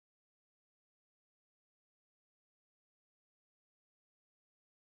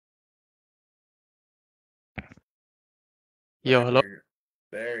Yo, hello.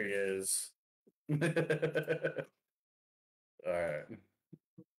 There he is. All right.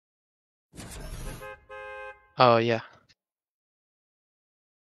 Oh yeah.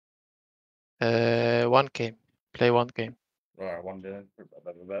 One game. Play one game. All right. One day.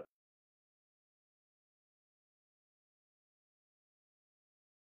 Bet.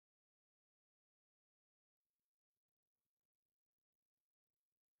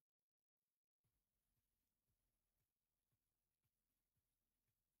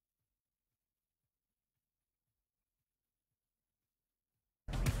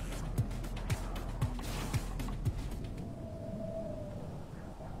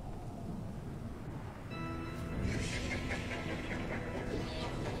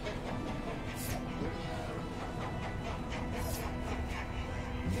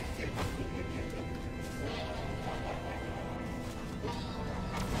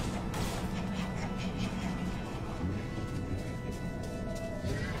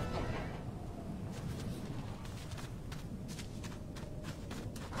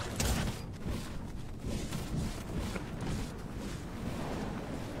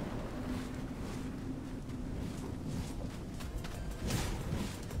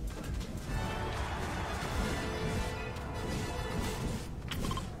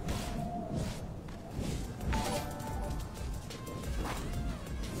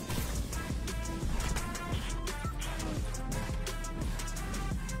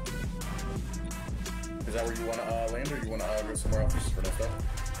 Is that where you want to land, or you want to go somewhere else for that stuff?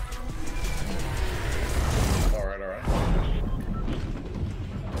 All right. All right.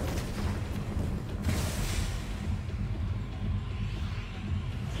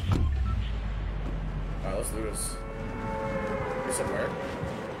 All right. Let's do this. You said where?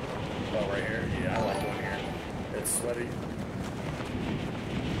 Oh, right here. Yeah, I like one here. It's sweaty.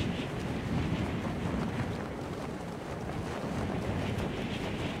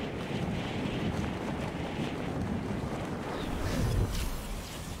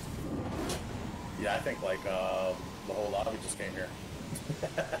 Yeah, I think like the whole lobby just came here.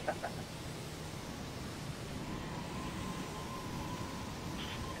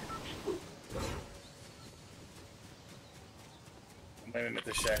 I'm landing at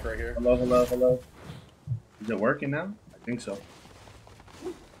this shack right here. Hello, hello, hello. Is it working now? I think so.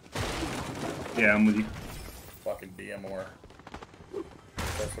 Yeah, I'm with you. Fucking DMR.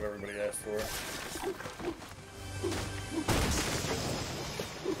 That's what everybody asked for.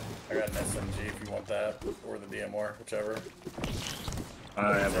 I got an SMG if you want that, or the DMR, whichever.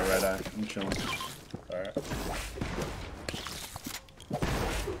 I have a red eye. I'm chilling. Alright.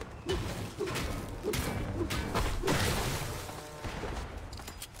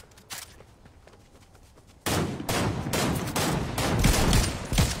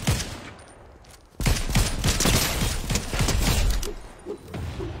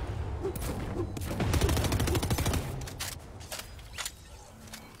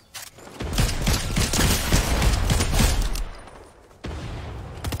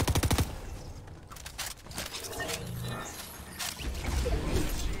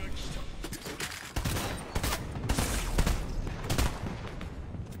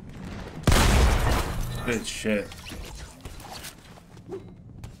 Good shit.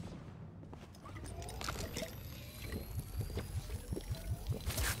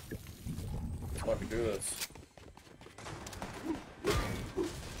 Let me do this.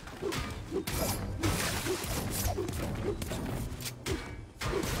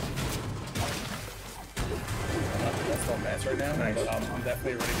 That's not match right now, Nice. but I'm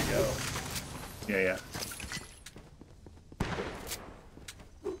definitely ready to go. Yeah.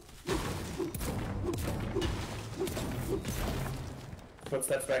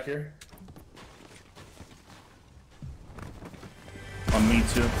 Footsteps back here. On me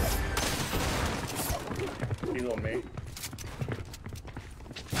too. He's on me.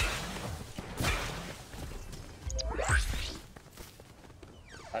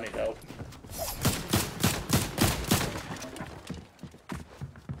 I need help.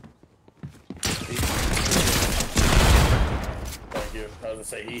 Thank you. I was gonna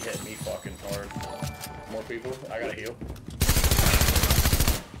say he hit me fucking hard. More people. I gotta heal.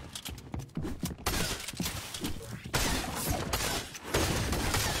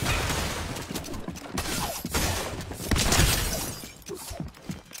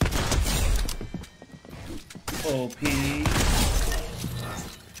 OP.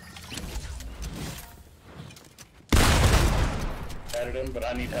 Shattered him, but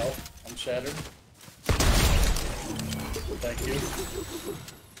I need help. I'm shattered. Thank you.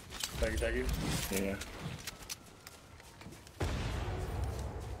 Thank you. Yeah.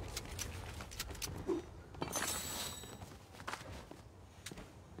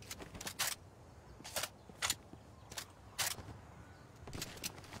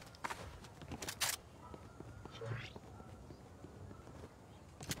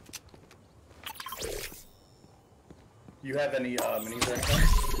 You have any minis or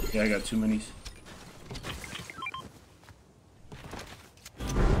anything? Yeah, I got 2 minis.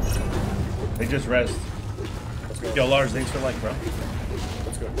 They just rest. Let's go. Yo, Lars, thanks for like, bro.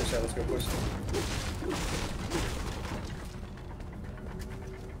 Let's go push that. Let's go push.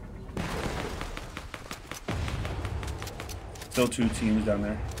 Still 2 teams down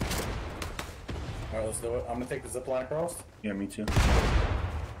there. All right, let's do it. I'm gonna take the zip line across. Yeah, me too.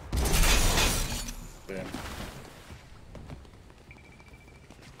 Damn.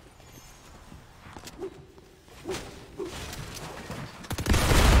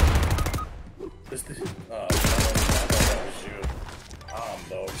 This, I thought that was you. I'm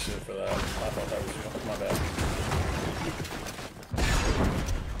dog shit for that. I thought that was you. My bad.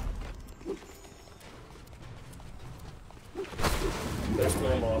 There's 2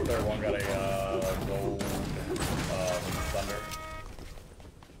 of them up there. One got a gold thunder.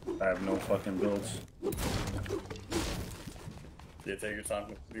 I have no fucking builds. Yeah, take your time.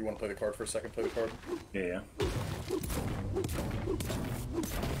 Do you want to play the card for a second? Play the card. Yeah.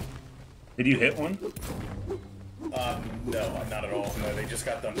 Did you hit one? No, not at all. No, they just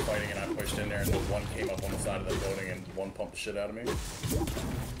got done fighting and I pushed in there and then one came up on the side of the building and one pumped the shit out of me.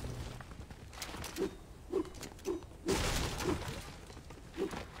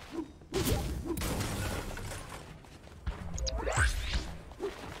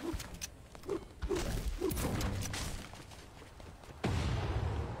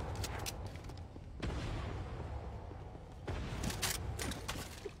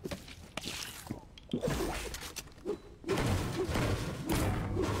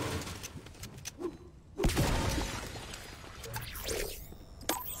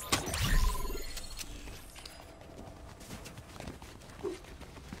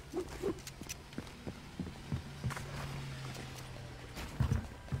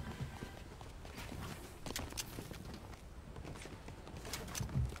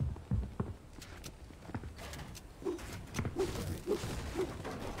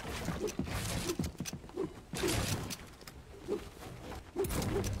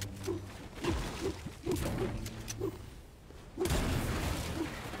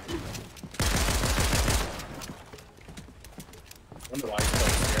 Wonder why he's so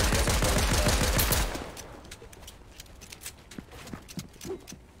scared. He hasn't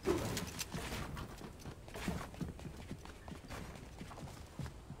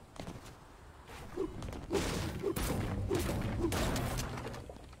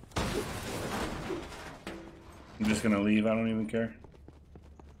I'm just gonna leave. I don't even care.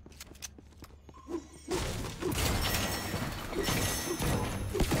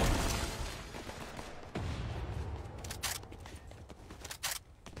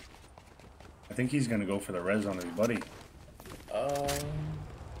 I think he's gonna go for the res on his buddy. I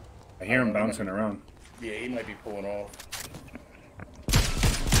hear him bouncing around. Yeah, he might be pulling off.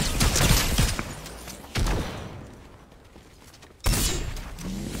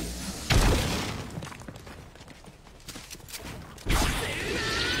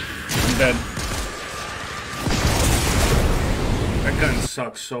 I'm dead. That gun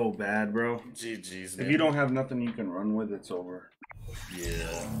sucks so bad, bro. GG's, man. If you don't have nothing you can run with, it's over.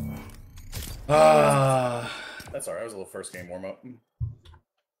 Yeah. Ah. That's alright. That was a little first game warm up.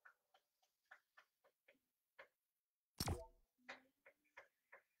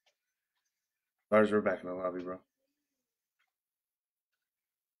 Lars, we're back in the lobby, bro.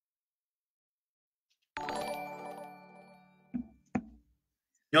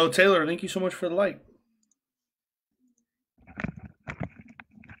 Yo, Taylor, thank you so much for the like.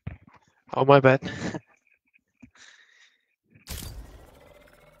 Oh, my bad.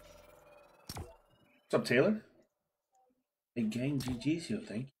 What's up, Taylor? Hey, gang, GG's, yo,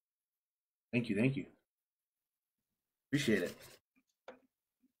 thank you. Thank you, thank you. Appreciate it.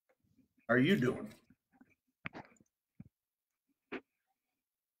 How are you doing?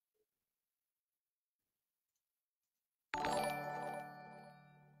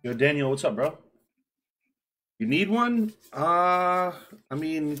 Yo, Daniel, what's up, bro? You need one? I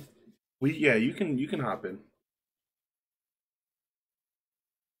mean, you can hop in.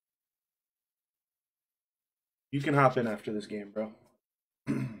 You can hop in after this game, bro.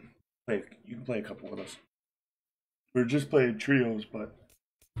 You can play a couple with us. We're just playing trios, but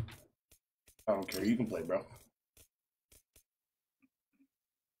I don't care. You can play, bro.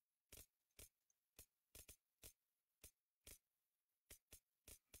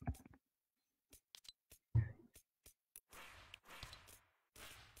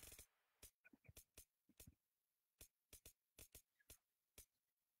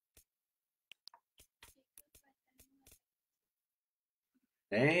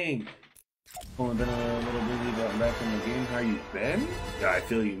 Dang. Only been a little busy, but I'm back in the game. How you been? Yeah, I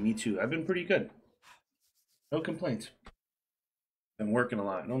feel you. Me too. I've been pretty good. No complaints. Been working a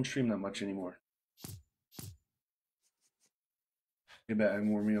lot. Don't stream that much anymore. Maybe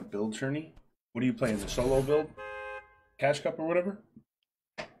I'm warming up build journey. What are you playing? The solo build? Cash Cup or whatever?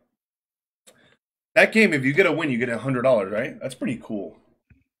 That game, if you get a win, you get $100, right? That's pretty cool.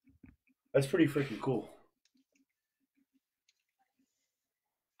 That's pretty freaking cool.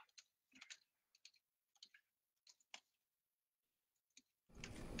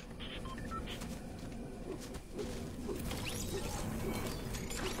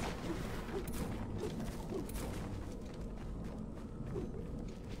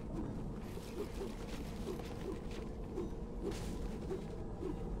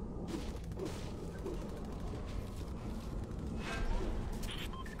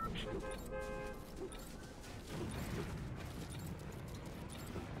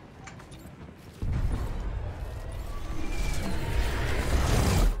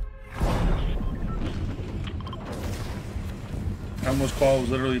 Almost Qual was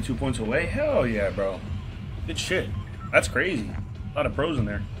literally 2 points away. Hell yeah, bro. Good shit. That's crazy. A lot of pros in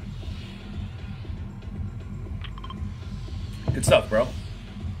there. Good stuff, bro.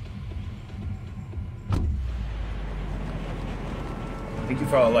 Thank you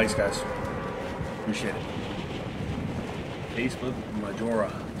for all the likes, guys. Appreciate it. Facebook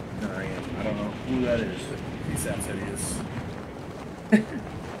Majora. I don't know who that is. He sounds hideous.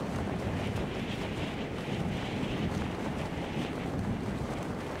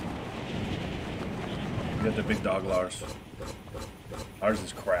 You got the big dog Lars. Ours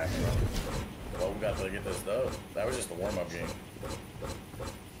is crack, bro. Well, we got to get this though. That was just a warm-up game.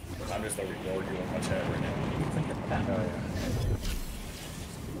 I'm just overboard you in my chat right now. Oh, yeah.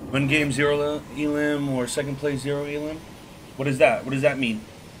 One game 0 elim or second place 0 elim? What is that? What does that mean?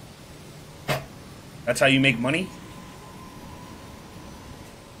 That's how you make money?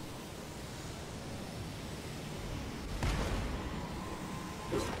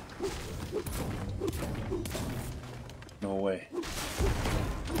 No way.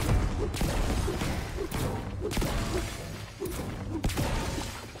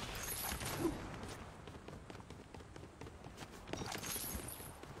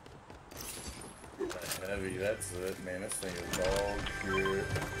 Heavy, that's it, man. This thing is all good.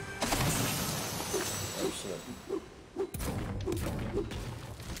 Oh shit.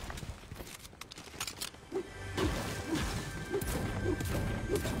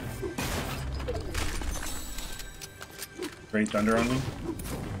 Great thunder on me.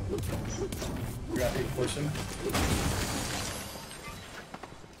 You got me pushing.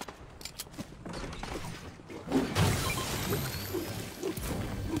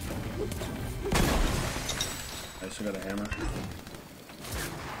 I still got a hammer.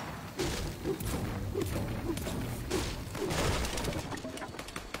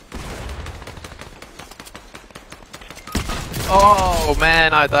 Oh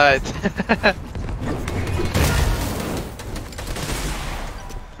man, I died.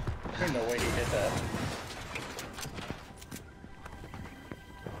 There's no way he hit that.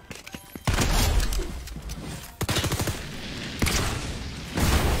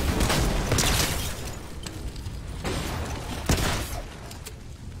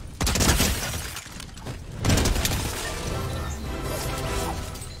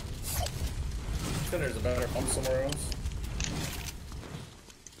 There's a better pump somewhere else.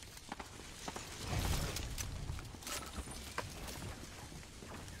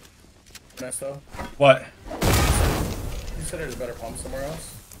 Nesto? What? You said there's a better pump somewhere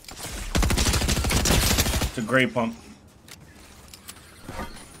else? It's a great pump.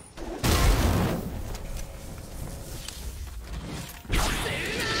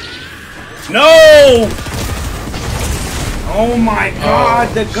 No! Oh my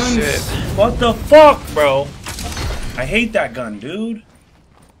god, the gun. shit. What the fuck, bro? I hate that gun, dude.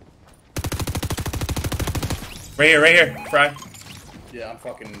 Right here, Fry. Yeah, I'm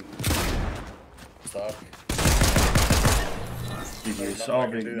fucking stuck. GG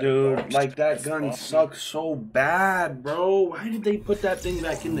solving, dude. Like, that gun sucks so bad, bro. Why did they put that thing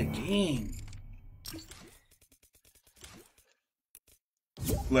back in the game?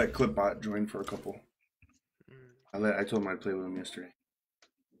 Let Clipbot join for a couple. I told him I'd play with him yesterday.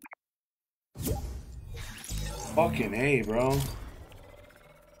 Fucking A, bro.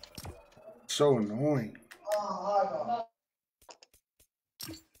 So annoying.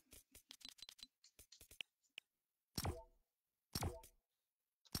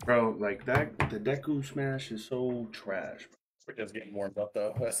 Bro, like that, the Deku Smash is so trash. We're just getting warmed up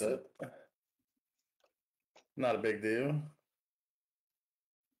though. That's it. Not a big deal.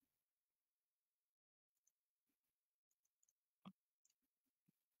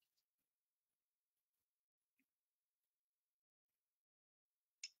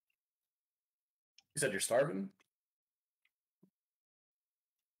 said you're starving?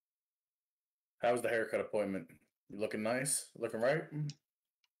 How was the haircut appointment? You looking nice? Looking right?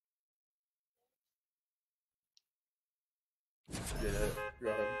 Yeah, go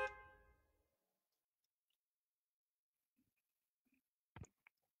ahead.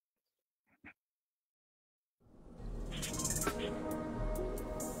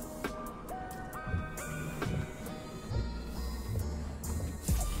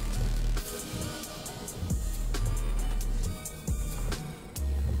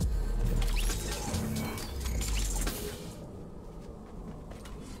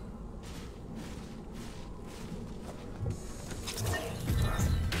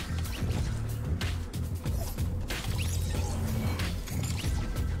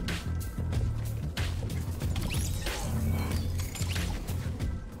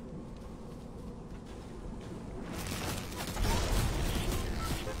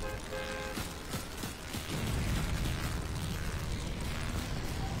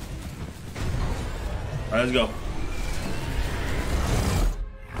 All right, let's go.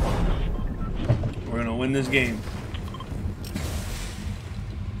 We're gonna win this game.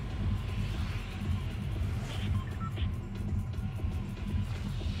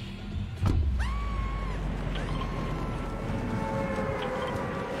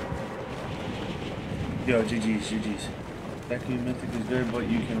 Yo, GG's. That Q Mythic is good, but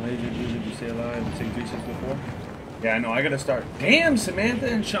you can laser dude if you stay alive and take 3 before. Yeah, I know, I gotta start. Damn, Samantha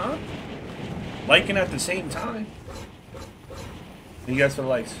and Sean. Liking at the same time. Thank you guys for the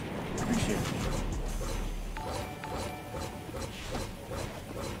likes. Appreciate it.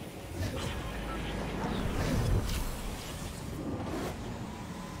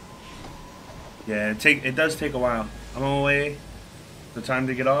 Yeah, it does take a while. I'm on my way. The time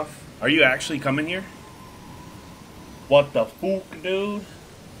to get off. Are you actually coming here? What the fuck, dude?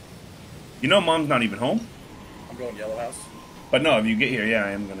 You know Mom's not even home? I'm going Yellow House. But no, if you get here, yeah, I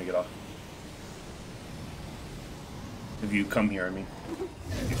am gonna get off. If you come here, I mean.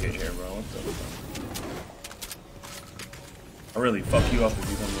 If you get here, bro. What the fuck? I'll really fuck you up if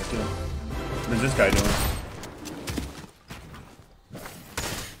you come here, too. What is this guy doing?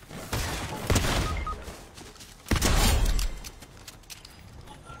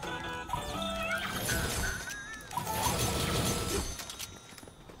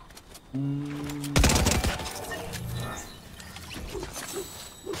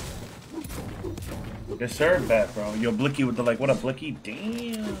 Yes, sir, bet, bro. Yo, Blicky with the like, what up, Blicky?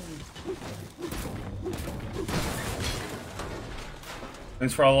 Damn.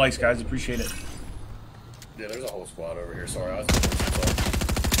 Thanks for all the likes, guys. Appreciate it. Yeah, there's a whole squad over here. Sorry, I was.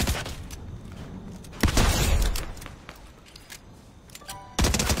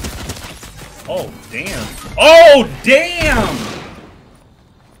 Oh, damn. Oh, damn!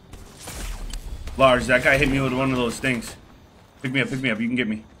 Lars, that guy hit me with one of those things. Pick me up, you can get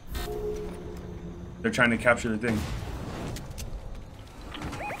me. They're trying to capture the thing.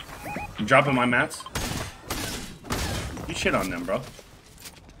 I'm dropping my mats. You shit on them, bro.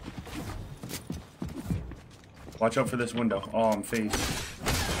 Watch out for this window. Oh, I'm phased.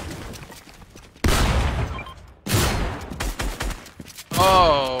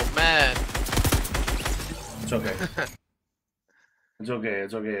 Oh, man. It's okay.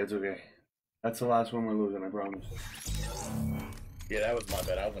 It's okay. That's the last one we're losing, I promise. Yeah, that was my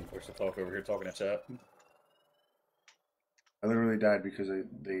bad. I wasn't pushed to talk over here talking to chat. I literally died because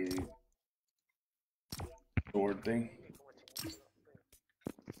they sword thing.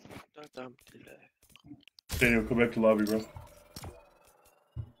 Daniel, go back to lobby, bro.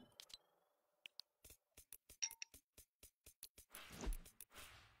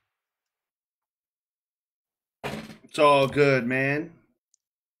 It's all good, man.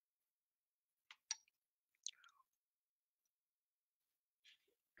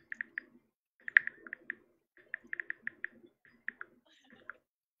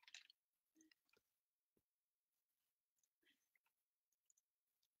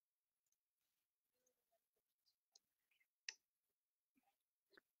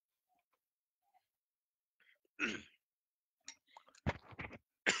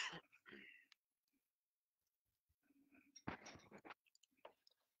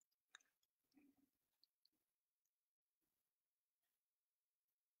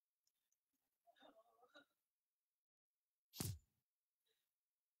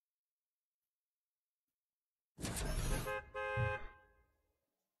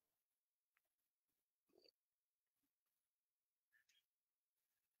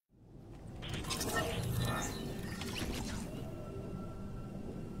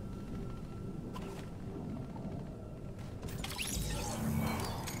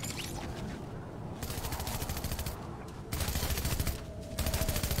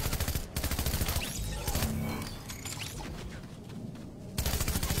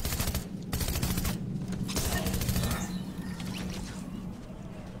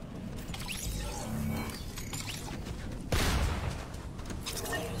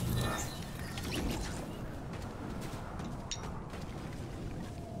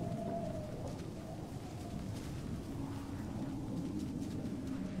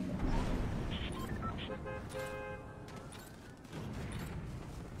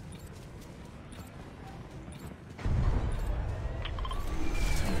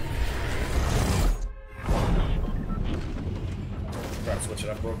 Try to switch it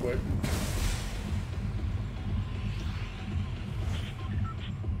up real quick.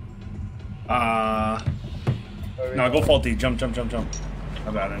 No, go faulty. Jump.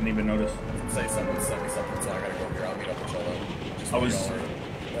 My bad, I didn't even notice. Say something, send me something, so I gotta go here. I'll meet up with y'all though. Just I was- y'all are-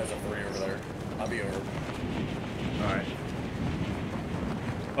 There's a 3 over there. I'll be over. Alright.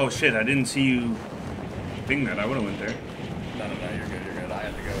 Oh shit, I didn't see you ping that. I would've went there. No, you're good. I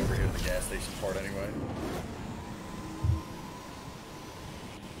have to go over here to the gas station part anyway.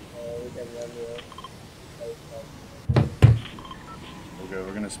 Okay,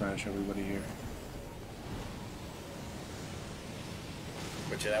 we're gonna smash everybody here.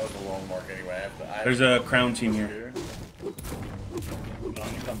 But yeah, that was a long mark anyway. There's a crown team here. I'm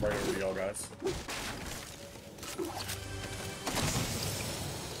gonna come right over to y'all guys.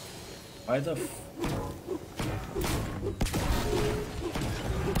 Why the f...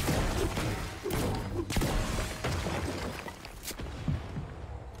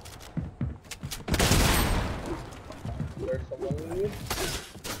 There's someone in you?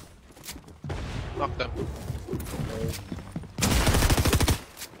 Knock them.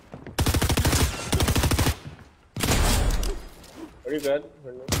 Are you good?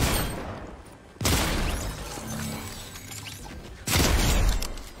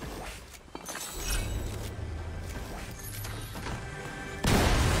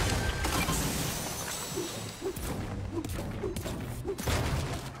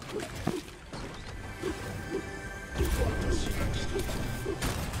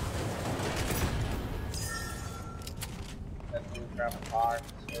 Grab a car,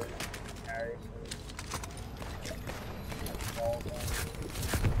 so carry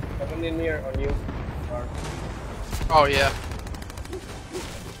someone in here on you. Car. Oh yeah.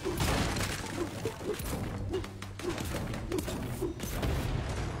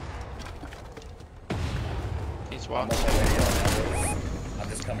 He's I'm one. on my way to y'all now. I'm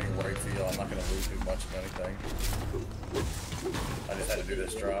just coming right to y'all. I'm not gonna lose too much of anything. I just had to do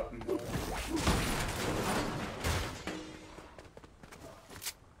this drop.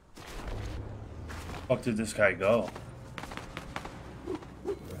 Fuck did this guy go?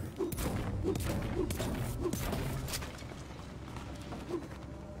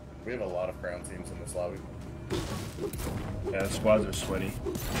 We have a lot of crown teams in this lobby. Yeah, the squads are sweaty.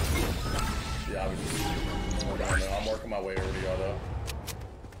 Yeah, I was just working on it. I'm working my way over to y'all though.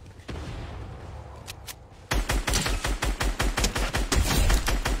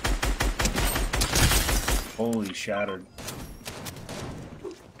 Holy shattered.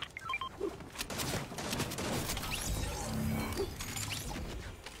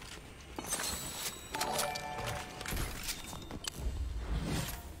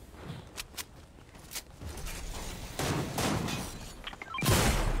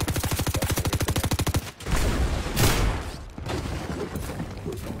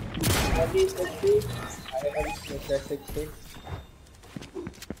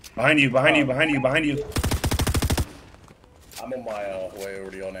 Behind you. I'm on my way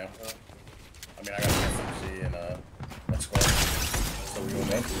over to y'all now. I mean, I got an SMG and a squad. So we gonna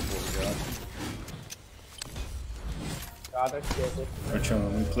make what we got. We're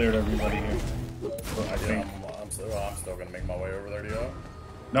chilling. We cleared everybody here. Well, I think. I'm still gonna make my way over there to y'all.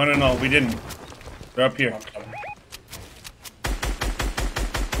 No, we didn't. They're up here. I'm coming.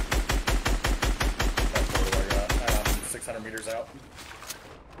 600 meters out.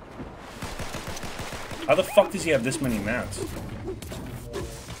 How the fuck does he have this many mats?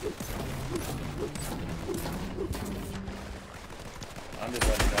 I'm just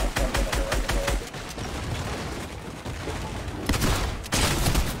letting you know. I'm coming like a wrecking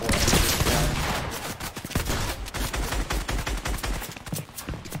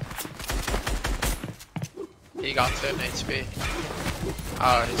ball. He got 10 HP.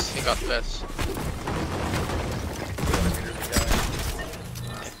 Oh, he got this.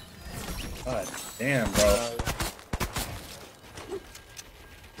 God damn, bro.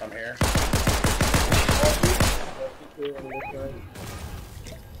 I'm here.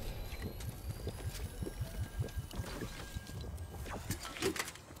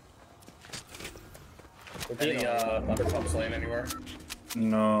 Any thunder pumps laying anywhere?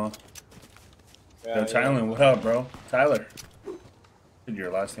 No. Yo, Tyler, what up, bro? Tyler. Dude,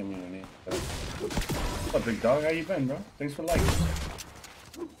 your last name in your name. What's up, big dog? How you been, bro? Thanks for liking.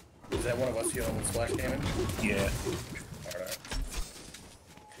 Is that one of us healing with splash cannon? Yeah. Alright.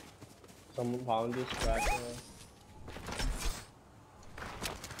 Someone found this back.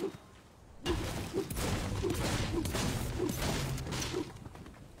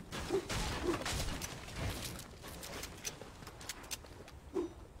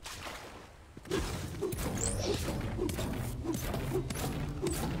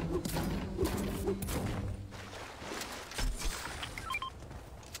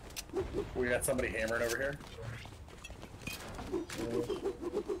 got somebody hammering over here.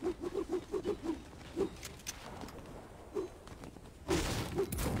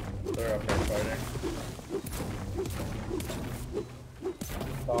 They're up there fighting.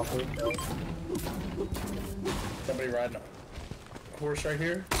 Somebody riding a horse right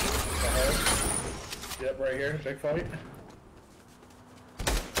here. Yep, right here. Big fight.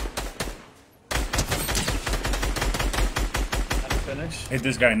 Finish. Hit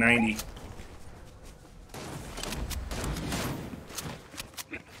this guy 90.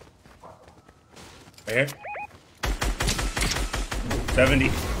 Right here.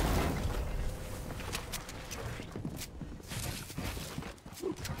 70.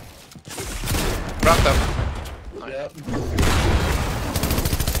 Wrapped up. Yep.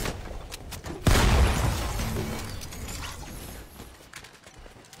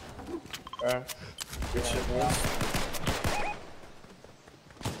 Good shit, boys.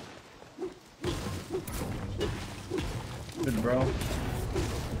 Good, bro.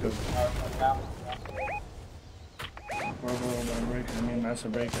 Good. I mean,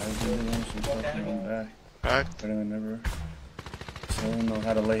 massive break. I really want some fucking back. Alright. But I never. I don't know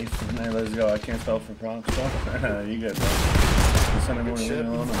how to lay. Hey, let's go. I can't spell for prompts, bro. You good, bro? You send everyone to leave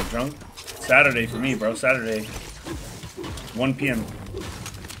me alone. I'm drunk. Saturday for me, bro. Saturday. 1 p.m.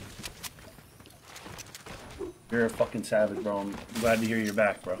 You're a fucking savage, bro. I'm glad to hear you're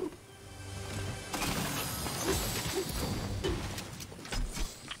back, bro.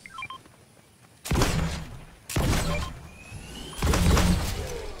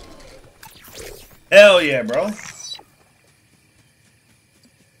 Hell yeah, bro. Is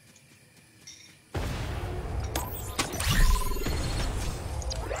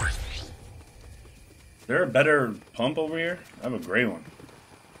there a better pump over here? I have a gray one.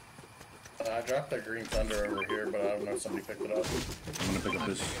 I dropped that green thunder over here, but I don't know if somebody picked it up. I'm gonna pick up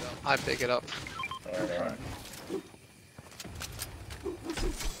this. I pick it up. Alright.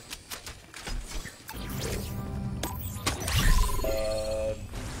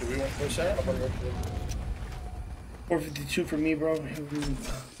 Do we want to push out? 452 for me, bro.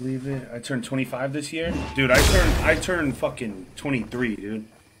 Leave it. I turned 25 this year, dude. I turned fucking 23, dude.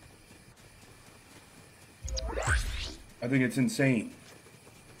 I think it's insane.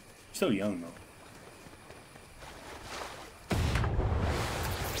 Still young though.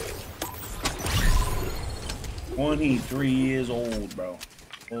 $23 old, bro.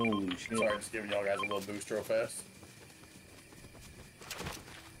 Holy shit. Sorry, just giving y'all guys a little boost real fast.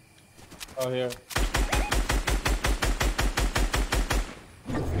 Oh, here.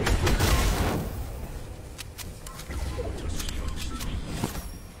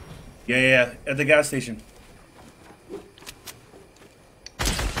 Yeah, at the gas station.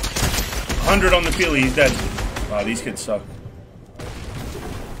 100 on the peely, he's dead. Wow, these kids suck.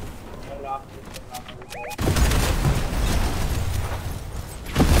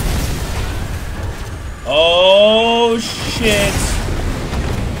 Oh shit!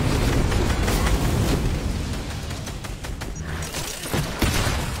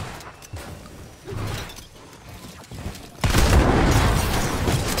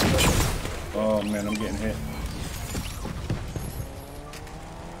 Oh man, I'm getting hit.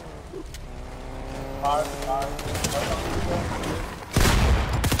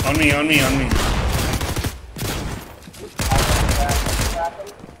 On me.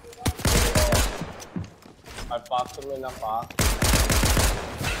 I boxed him in a box.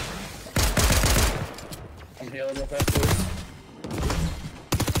 I'm healing real fast, please.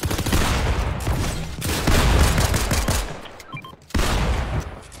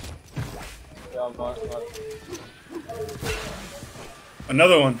 Yeah, boss.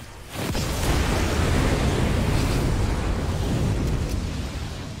 Another one.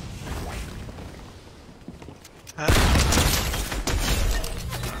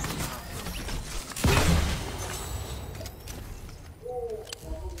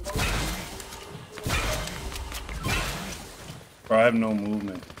 Bro, I have no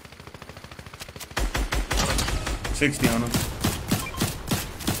movement. 60 on him.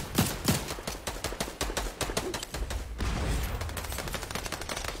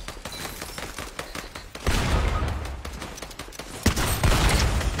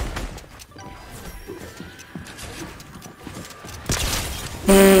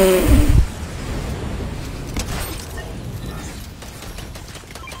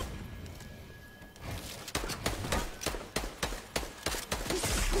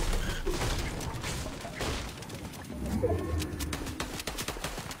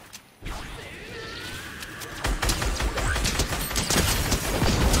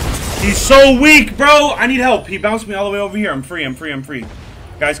 He's so weak, bro. I need help. He bounced me all the way over here. I'm free.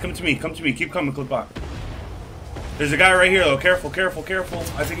 Guys, come to me. Come to me. Keep coming, Clipbot. There's a guy right here, though. Careful, careful, careful.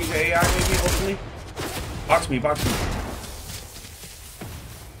 I think he's an AI, maybe, hopefully. Box me, box me.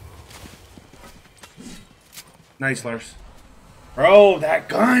 Nice, Lars. Bro, that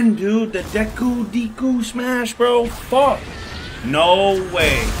gun, dude. The Deku smash, bro. Fuck. No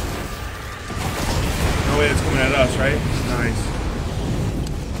way. No way it's coming at us, right? Nice.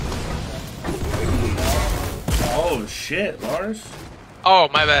 Oh, shit, Lars. Oh,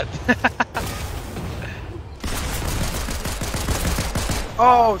 my bad.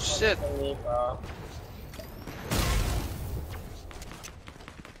 Oh, shit.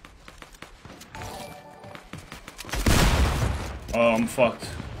 Oh, I'm fucked.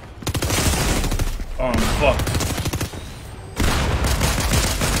 Oh, I'm fucked.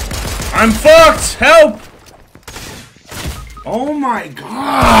 I'm fucked! Help! Oh my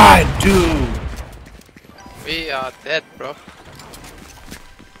god, dude! We are dead, bro.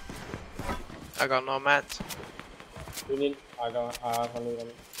 I got no mats. You need. I need them.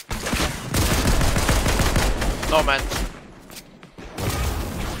 No mats.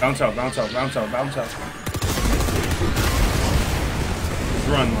 Bounce out, bounce out, bounce out, bounce out.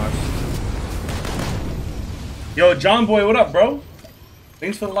 Run, Lars. Yo, John Boy, what up, bro?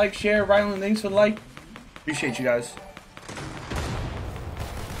 Thanks for the like, share, Rylan, thanks for the like. Appreciate you guys.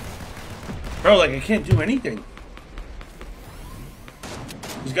 Bro, like, I can't do anything.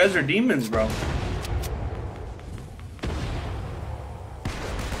 These guys are demons, bro. I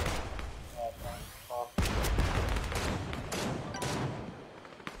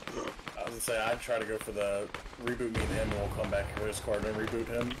was gonna say, I'd try to go for the reboot me and him, and we'll come back to his card and reboot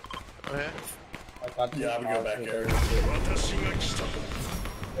him. Okay. Yeah, I would go back there.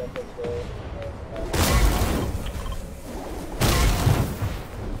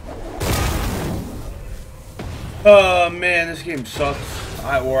 Oh man, this game sucks.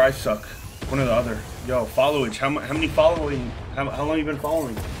 Or I suck. One or the other. Yo, followage. How many following? How long you been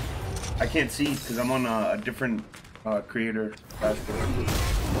following? I can't see because I'm on a different creator dashboard.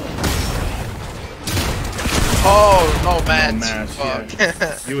 Oh, no mats. No match, Fuck.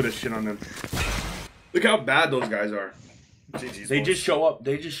 yeah. You would have shit on them. Look how bad those guys are. GG's They boys. just show up.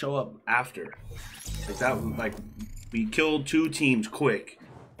 They just show up after. Like that. Like we killed 2 teams quick.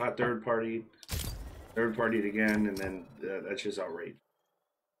 Not third partied again, and then that's just outrageous.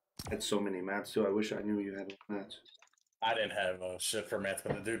 Had so many mats too. I wish I knew you had mats. I didn't have shit for mats,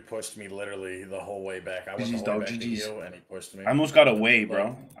 but the dude pushed me literally the whole way back. I went GG's, the whole way dog, back to GG's. heal, and he pushed me. I almost got away,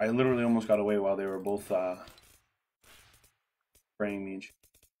 bro. I literally almost got away while they were both spraying me and shit.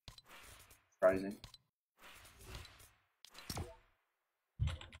 Surprising.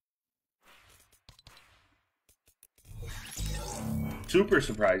 Super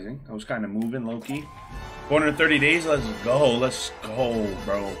surprising. I was kind of moving low-key. 430 days, let's go. Let's go,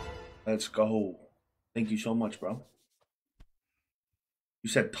 bro. Let's go. Thank you so much, bro. You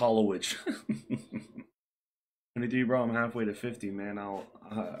said Tollowich. 23, bro. I'm halfway to 50, man.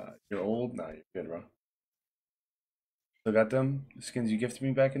 You're old? Nah, you're good, bro. Still got them? The skins you gifted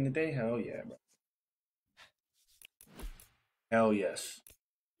me back in the day? Hell yeah, bro. Hell yes.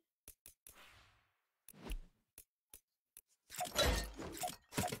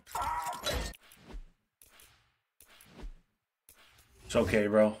 It's okay,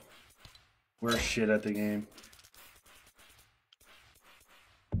 bro. We're shit at the game.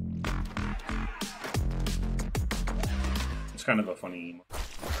 It's kind of a funny emo.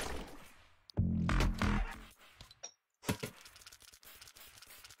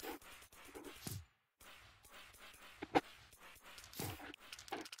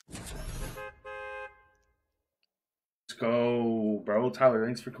 Let's go, bro. Tyler,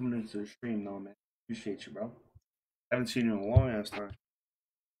 thanks for coming into the stream, though, man. Appreciate you, bro. Haven't seen you in a long ass time.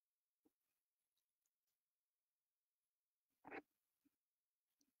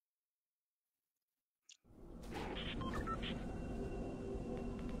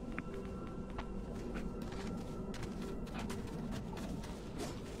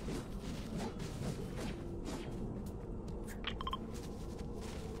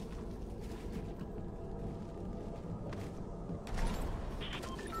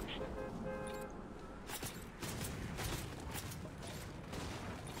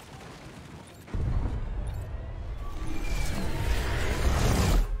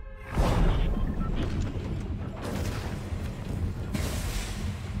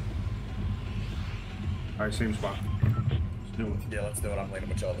 Alright, same spot. Let's do it. Yeah, let's do it. I'm laning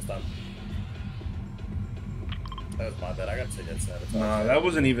with y'all this time. That was my bad. I got to get sabotage. Nah, that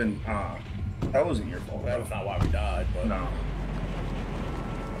wasn't even. That wasn't your fault. That was not why we died, but. No.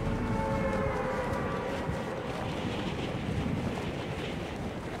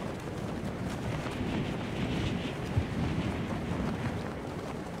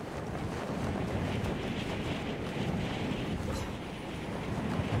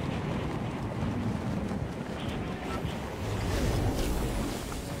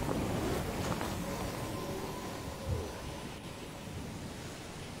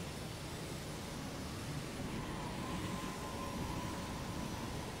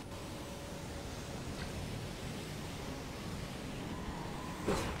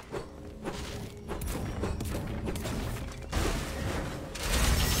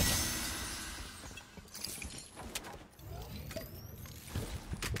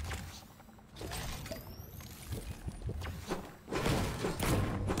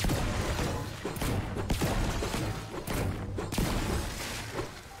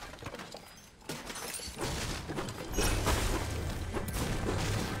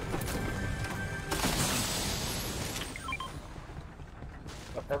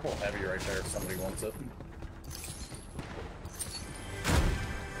 purple heavy right there if somebody wants it.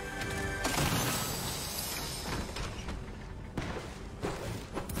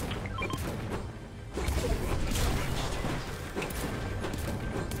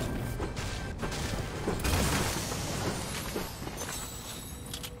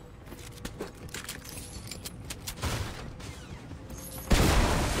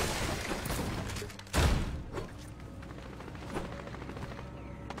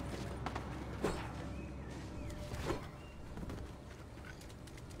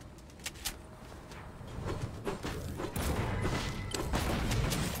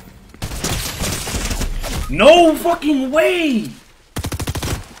 No fucking way!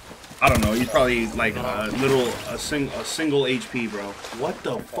 I don't know. He's probably like a single HP, bro. What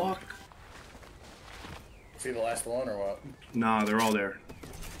the fuck? See the last one or what? Nah, they're all there.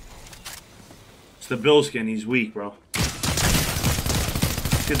 It's the Bill skin. He's weak, bro. These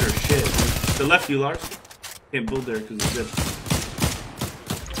kids are shit. Dude. To left you, Lars. Can't build there because it's zipped.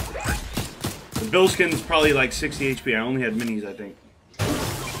 The Bill skin's probably like 60 HP. I only had minis, I think.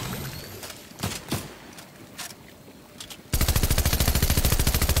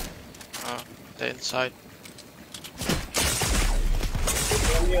 The inside.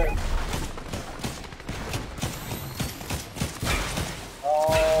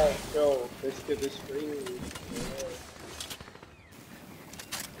 Oh, yo, this kid is screaming.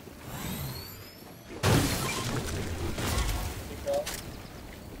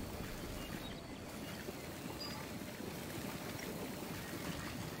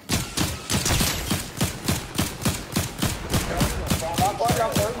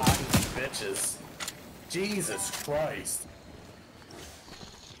 Bitches. Jesus Christ.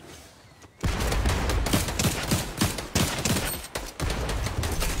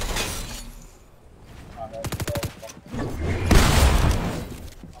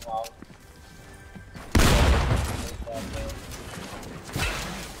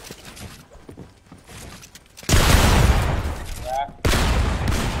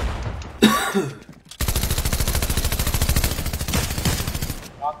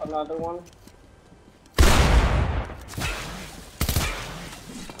 Knock another one.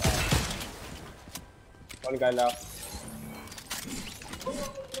 One guy left.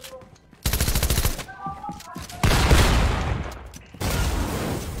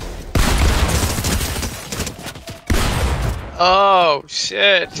 Oh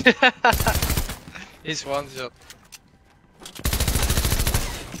shit! He's one shot.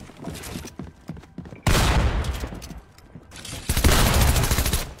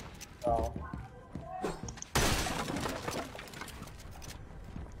 Oh.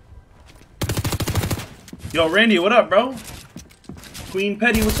 Yo, Randy, what up, bro? Queen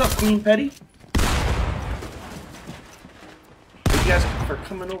Petty, what's up, Queen Petty? Thank you guys for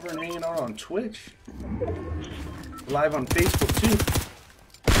coming over and hanging out on Twitch. Live on Facebook, too.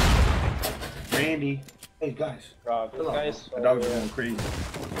 Randy. Hey, guys. Bro, this guy is The so dog's weird. going crazy.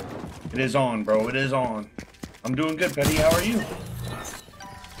 It is on, bro. It is on. I'm doing good, Petty. How are you?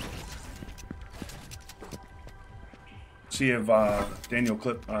 See if Daniel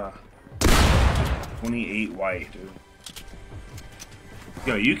clip 28 white, dude.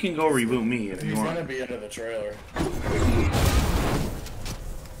 Yo, you can go reboot me if you He's want. gonna be into the trailer.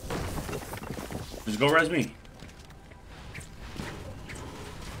 Just go res me.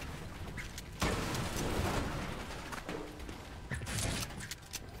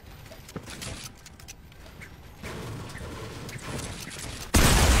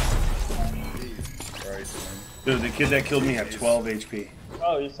 Christ, man. Dude, the kid that killed me had 12 HP.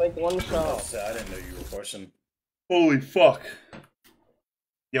 Oh, he's like one shot. I didn't know you were pushing. Holy fuck.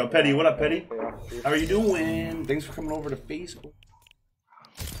 Yo, Petty, what up, Petty? How are you doing? Thanks for coming over to Facebook.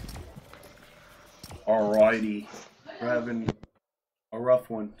 Alrighty. We're having a rough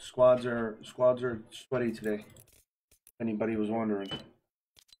one. Squads are sweaty today. If anybody was wondering.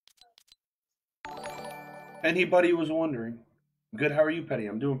 Anybody was wondering. Good, how are you, Petty?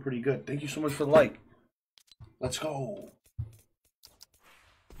 I'm doing pretty good. Thank you so much for the like. Let's go.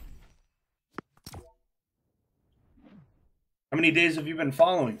 How many days have you been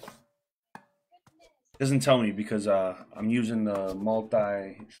following? Doesn't tell me because I'm using the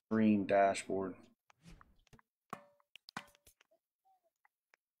multi-screen dashboard.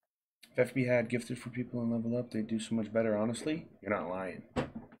 If FB had gifted for people and level up, they'd do so much better. Honestly, you're not lying.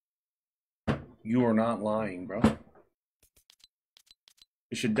 You are not lying, bro.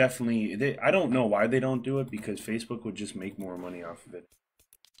 It should definitely. I don't know why they don't do it because Facebook would just make more money off of it.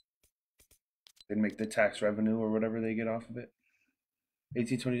 They'd make the tax revenue or whatever they get off of it.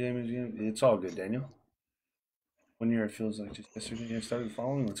 18-20 damage. It's all good, Daniel. 1 year, it feels like just yesterday I started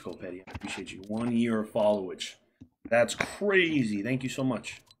following. Let's go, Petty. I appreciate you. 1 year of followage. That's crazy. Thank you so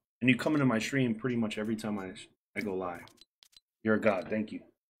much. And you come into my stream pretty much every time I go live. You're a god. Thank you.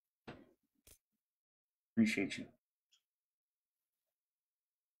 Appreciate you.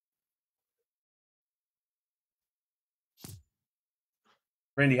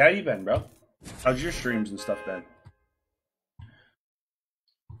 Randy, how you been, bro? How's your streams and stuff been?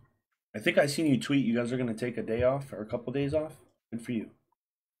 I think I seen you tweet you guys are going to take a day off or a couple days off. Good for you.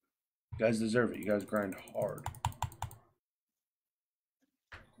 You guys deserve it. You guys grind hard.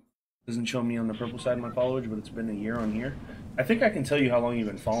 Doesn't show me on the purple side of my followage, but it's been a year on here. I think I can tell you how long you've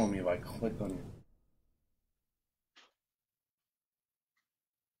been following me if I click on you.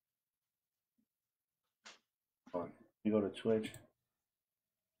 Hold on. You go to Twitch.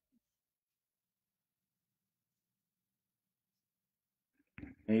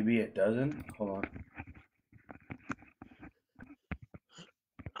 Maybe it doesn't. Hold on.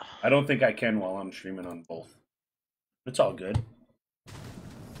 I don't think I can while I'm streaming on both. It's all good.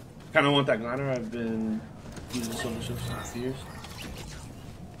 Kind of want that glider. I've been using Silver Surface for a few years.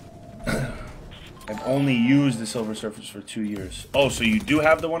 I've only used the Silver Surface for 2 years. Oh, so you do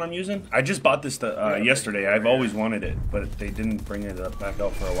have the one I'm using? I just bought this yesterday. I've always wanted it, but they didn't bring it back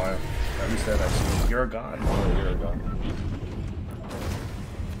out for a while. At least that I've seen. You're a god. Oh, you're a god.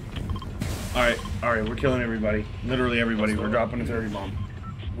 All right, we're killing everybody. Literally everybody. We're dropping a 30 bomb.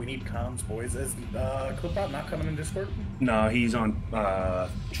 We need comms, boys. Is Clipbot not coming in Discord? No, he's on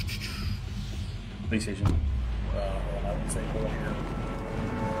PlayStation. I would say go here.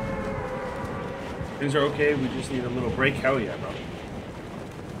 Things are okay. We just need a little break. Hell yeah, bro.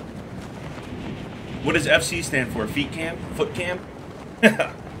 What does FC stand for? Feet cam? Foot cam?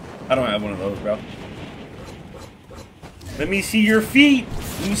 I don't have one of those, bro. Let me see your feet.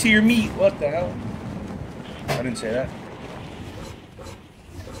 Let me see your meat. What the hell? I didn't say that.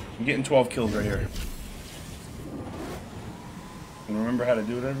 I'm getting 12 kills right here. And remember how to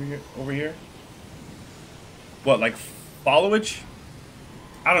do it over here? What, like followage?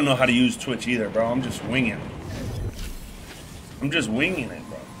 I don't know how to use Twitch either, bro. I'm just winging it. I'm just winging it,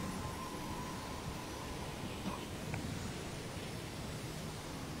 bro.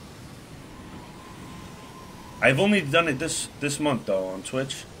 I've only done it this month though on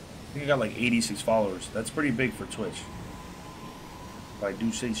Twitch. I think I got like 86 followers. That's pretty big for Twitch. If I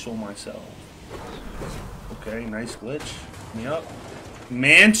do say so myself. Okay, nice glitch. Me up.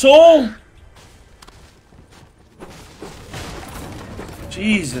 Mantle?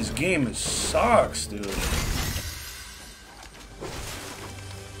 Jeez, this game sucks, dude.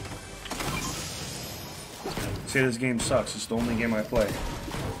 Say this game sucks. It's the only game I play.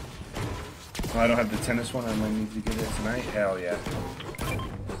 Oh, I don't have the tennis one. I might need to get it tonight. Hell yeah.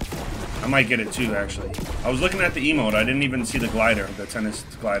 I might get it too, actually. I was looking at the emote. I didn't even see the glider, the tennis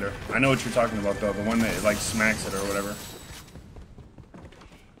glider. I know what you're talking about, though. The one that, like, smacks it or whatever.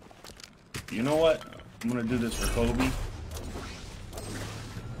 You know what? I'm going to do this for Kobe.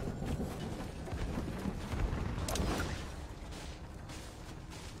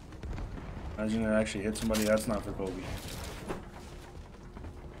 Imagine I actually hit somebody. That's not for Kobe.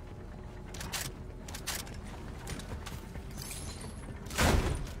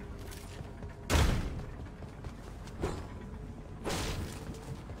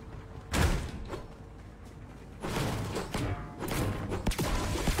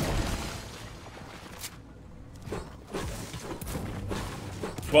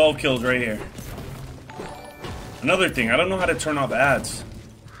 $12 kills right here. Another thing, I don't know how to turn off ads.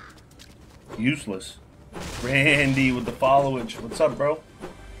 Useless. Randy with the followage. What's up, bro?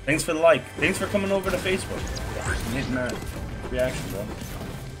 Thanks for the like. Thanks for coming over to Facebook and hitting that reaction, bro.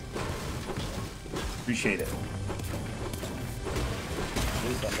 Appreciate it.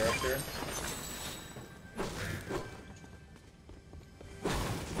 Blue Thunder up here.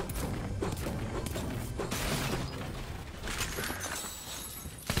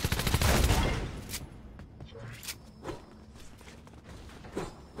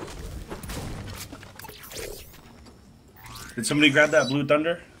 Did somebody grab that Blue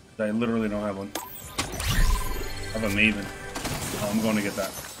Thunder? I literally don't have one. I have a Maven. Oh, I'm going to get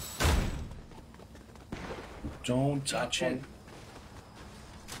that. Don't touch it.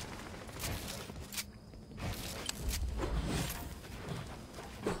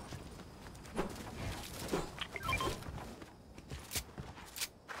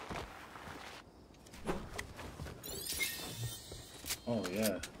 Oh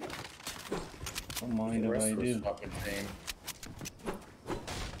yeah. Don't mind if I do.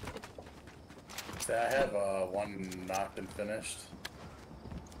 I have one knocked and finished.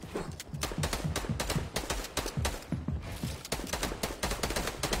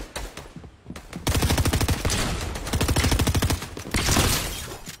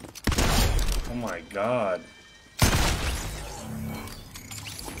 god. I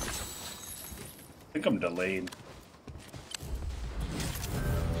think I'm delayed.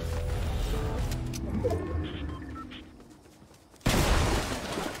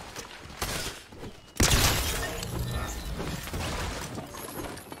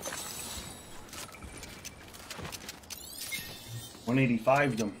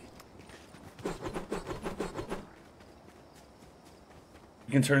 $185 them.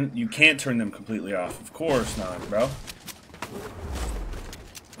 You can't turn them completely off. Of course not, bro.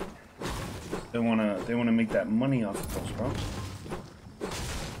 They wanna make that money off of us, bro.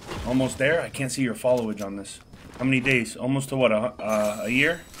 Almost there. I can't see your followage on this. How many days? Almost to what? A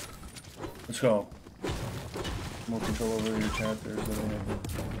year? Let's go. More control over your chat. There's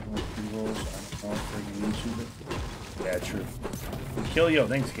more pre-rolls. I don't know, freaking YouTube it. Yeah, true. Kill yo.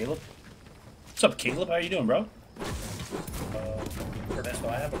 Thanks, Caleb. What's up, Caleb? How you doing, bro? Ernesto,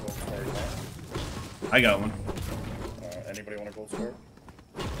 I have a gold score, man. I got one. Anybody want a gold score?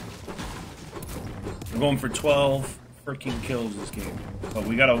 We're going for 12 freaking kills this game. But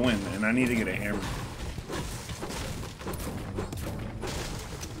we gotta win, and I need to get a hammer.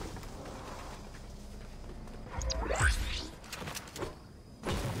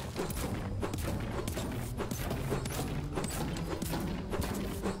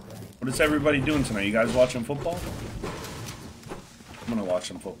 What is everybody doing tonight? You guys watching football? I'm gonna watch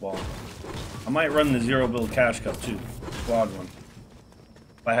some football. I might run the Zero Build Cash Cup too. Squad one.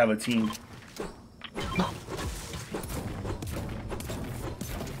 If I have a team.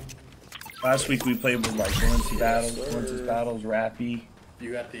 Last week we played with like Valencia Battles, Rappy.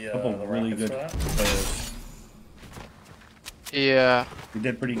 You got the Couple the really Rockets good for that? players. Yeah. We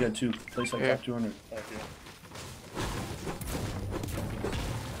did pretty good too. Place like Yeah. top 200. Thank you.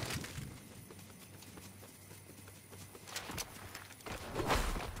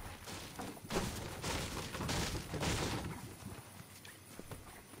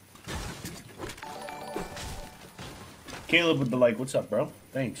 Caleb with the like, what's up, bro?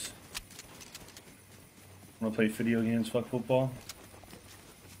 Thanks. Wanna play video games, fuck football?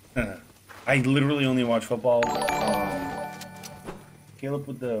 I literally only watch football. Caleb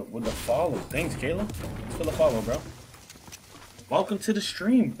with the follow. Thanks, Caleb. Thanks for the follow, bro. Welcome to the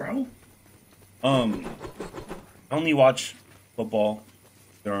stream, bro. I only watch football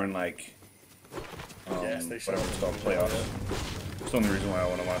during like Yes, they should. whatever it's called, playoffs. That's the only reason why I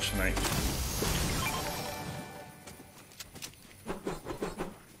want to watch tonight.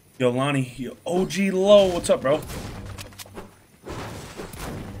 Yo, Lonnie, yo, OG Low, what's up, bro?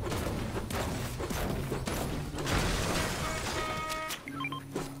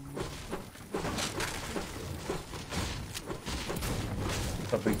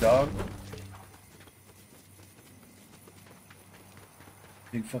 What's up, big dog?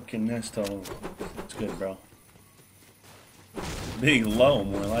 Big fucking nest all over. That's good, bro. Big Low,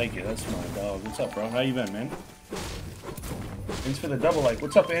 more like it. That's my dog. What's up, bro? How you been, man? Thanks for the double like.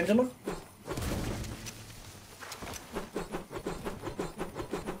 What's up, Angela?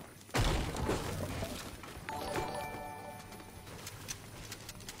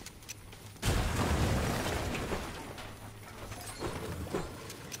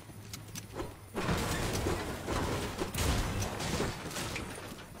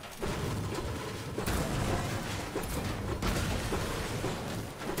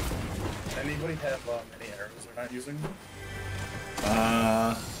 Anybody have any arrows they're not using?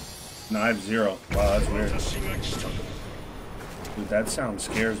 No, I have 0. Wow, that's weird. Dude, that sound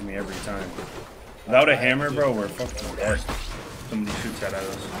scares me every time. Without a hammer, bro, we're fucking dead. Somebody shoots that at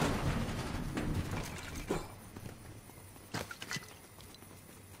us.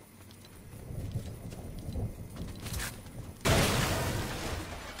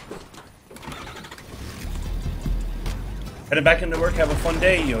 Headed back into work. Have a fun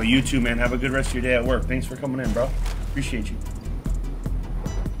day. Yo, you too, man. Have a good rest of your day at work. Thanks for coming in, bro. Appreciate you.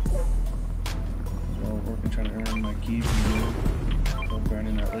 So, working, trying to earn my keys. So,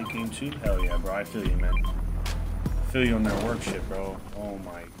 grinding that late game too. Hell yeah, bro. I feel you, man. I feel you on that work shit, bro. Oh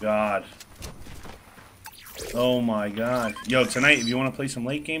my god. Oh my god. Yo, tonight, if you want to play some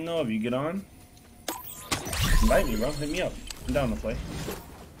late game, though, if you get on, invite me, bro. Hit me up. I'm down to play.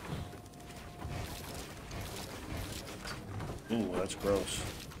 Ooh, that's gross.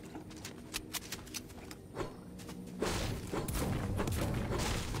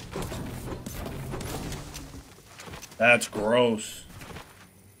 That's gross.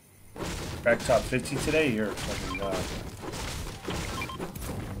 Crack top 50 today? You're a fucking god.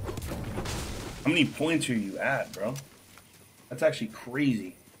 How many points are you at, bro? That's actually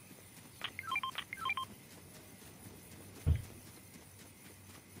crazy.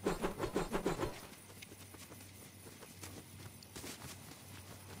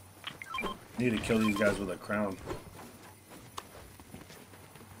 Need to kill these guys with a crown.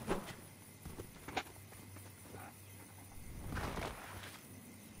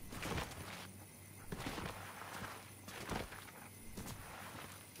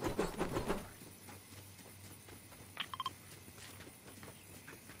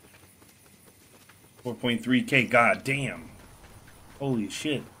 $4.3K, god damn. Holy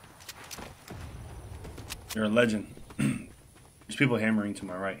shit. You're a legend. There's people hammering to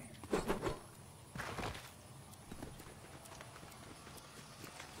my right.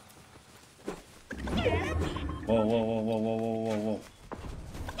 Whoa, whoa, whoa, whoa, whoa, whoa, whoa, whoa.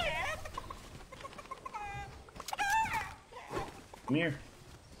 Come here.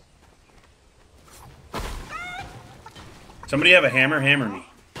 Somebody have a hammer? Hammer me.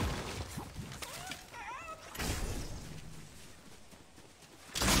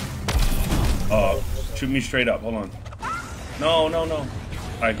 Shoot me straight up. Hold on. No, no, no.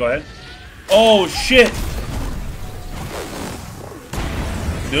 Alright, go ahead. Oh, shit!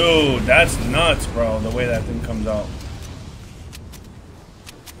 Dude, that's nuts, bro, the way that thing comes out.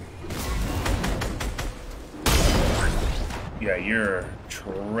 Yeah, you're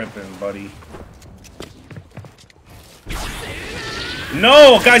tripping, buddy.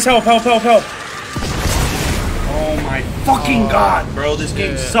 No! Guys, help, help, help, help! Oh my fucking god, bro. This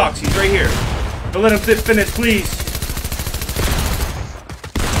game sucks. He's right here. Don't let him finish, please.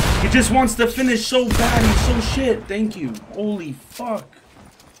 He just wants to finish so bad. He's so shit. Thank you. Holy fuck.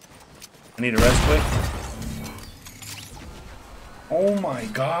 I need a rest quick. Oh my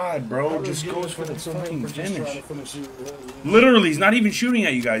god, bro. Just goes for the fucking finish. Literally, he's not even shooting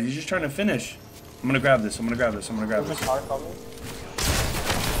at you guys. He's just trying to finish. I'm gonna grab this. I'm gonna grab this. I'm gonna grab this.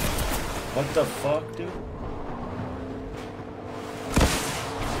 What the fuck, dude?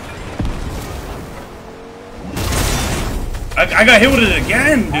 I got hit with it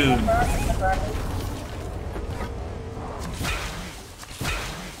again, dude.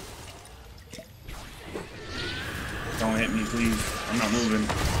 Don't hit me, please. I'm not moving.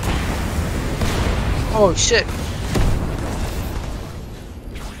 Oh shit.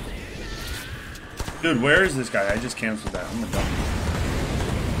 Dude, where is this guy? I just canceled that. I'm a dummy.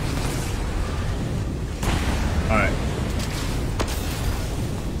 Alright.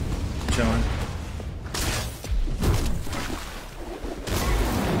 Chilling.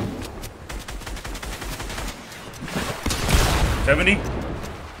 $70?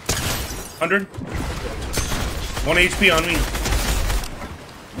 $100? 1 HP on me.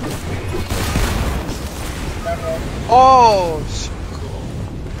 Oh, so cool.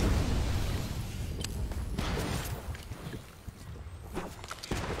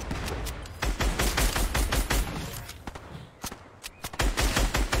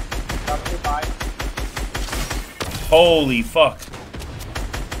 Holy fuck.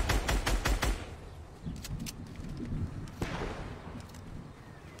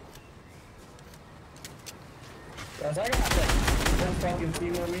 Guys, I got like one fucking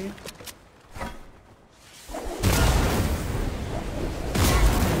team on me.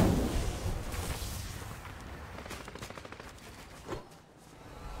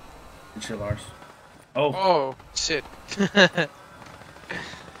 Good shit, Lars. Oh. Oh, shit. I'm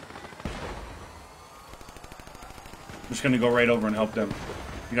just gonna go right over and help them.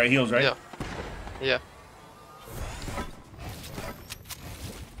 You got heals, right? Yeah. Yeah.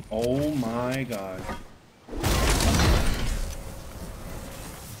 Oh my god.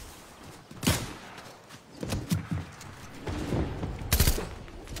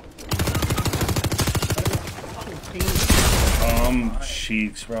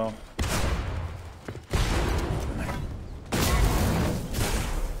 Cheeks, bro.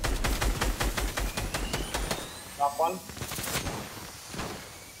 Top one.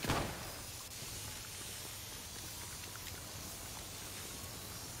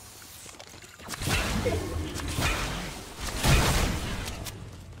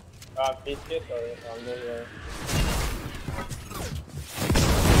 Biscuit or on the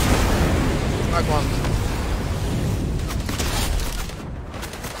Back one.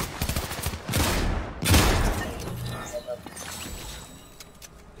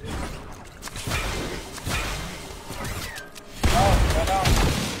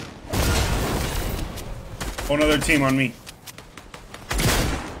 One other team on me.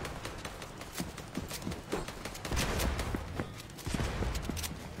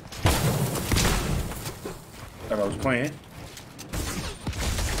 Thought I was playing.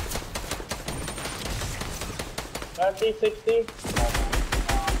 30, 60.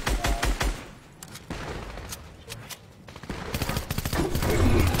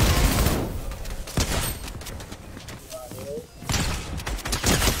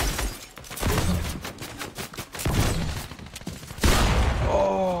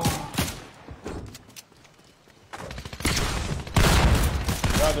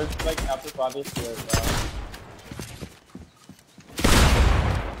 like everybody's here, bro.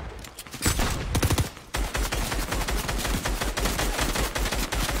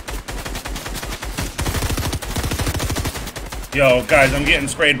 Yo, guys, I'm getting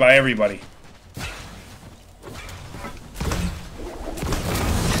sprayed by everybody.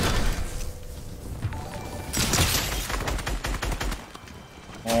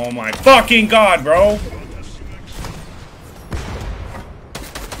 Oh my fucking god, bro!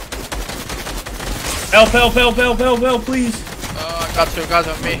 Help, please! Oh, I got 2 guys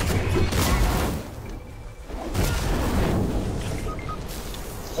on me.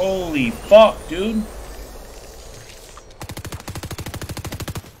 Holy fuck, dude.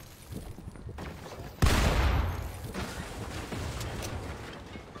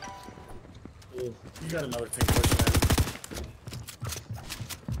 You got another team pushing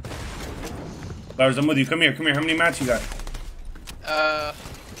in. Lars, I'm with you. Come here. How many mats you got?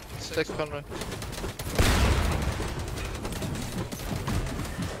 600.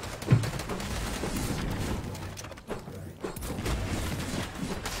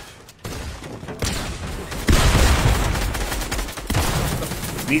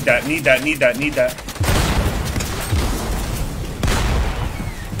 Need that.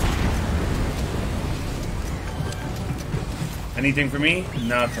 Anything for me?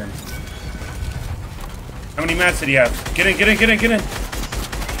 Nothing. How many mats did he have? Get in.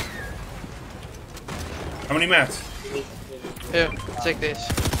 How many mats? Here, take this.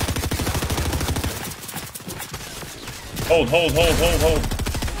 Hold.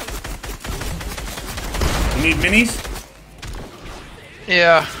 You need minis?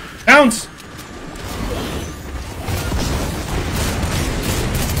 Yeah. Bounce!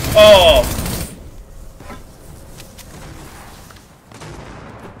 Oh!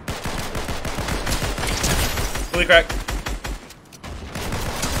 Fully cracked.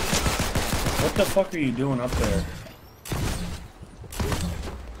 What the fuck are you doing up there?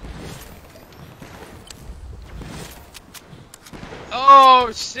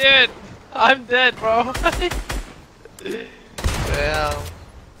 Oh shit! I'm dead, bro. Damn.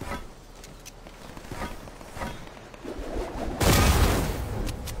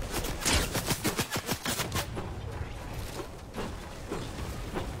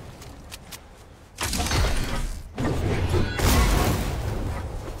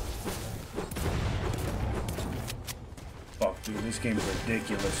 Fuck, dude, this game is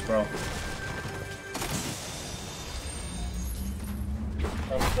ridiculous, bro.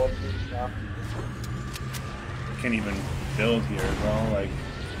 Can't even build here, bro. Like,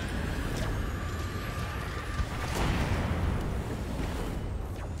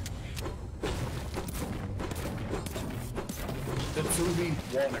 The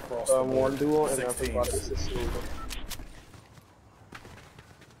 2v1 across the board. One duo and 6 everybody's teams. a solo.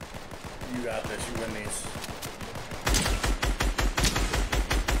 You got this. You win these.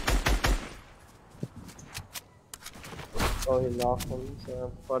 Oh, he lost him,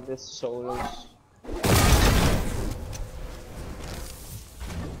 so for this solos.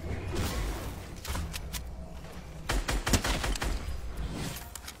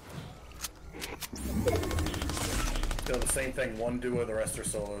 Still the same thing. 1 duo, the rest are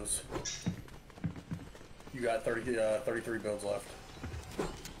solos. You got 33 builds left.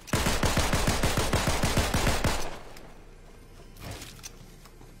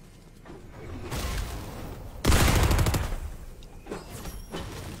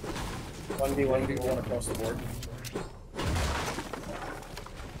 One v one 1v1 across the board.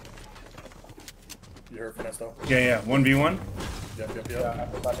 You heard Finesto? yeah. 1v1? Yep. Yeah,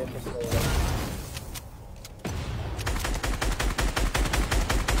 everybody's a solo.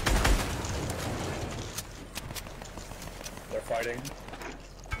 They're fighting.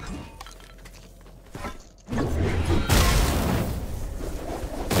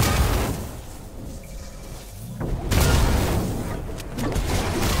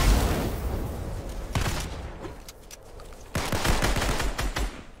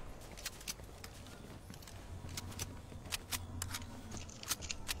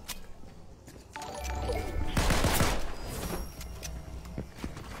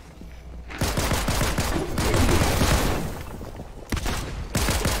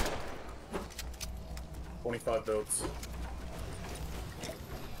 Builds.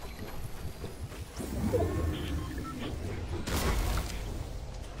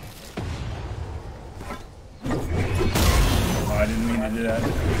 Oh, I didn't mean to do that.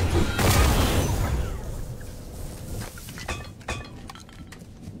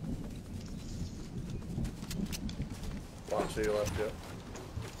 Watch to your left, yeah.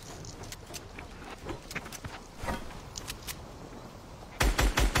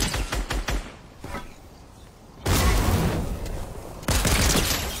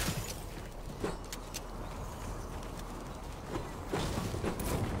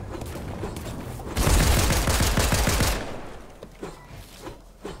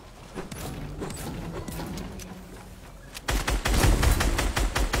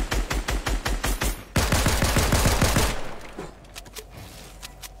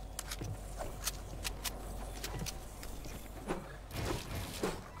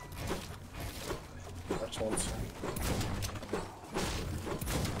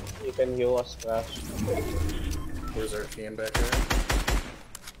 You can heal us, Crash. Where's our can back there?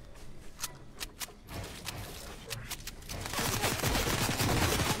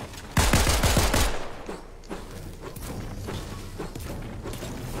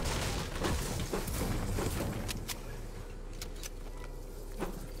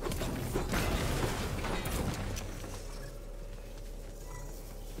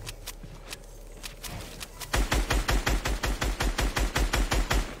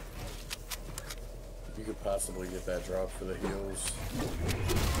 You could possibly get that drop for the heals.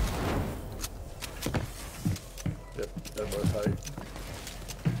 Yep, they're both height.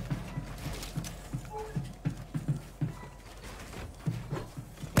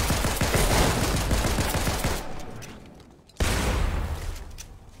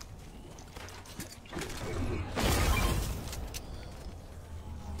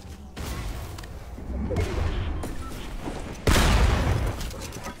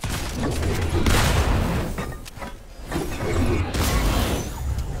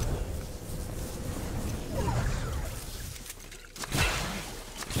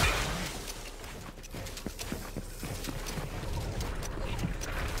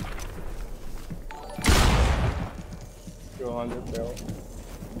 Barrel.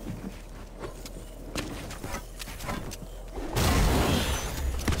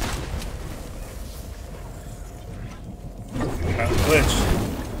 Glitch.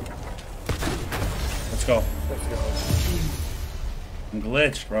 Let's go. Let's go. I'm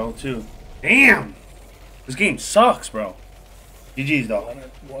glitched, bro, too. Damn! This game sucks, bro. GG's, though.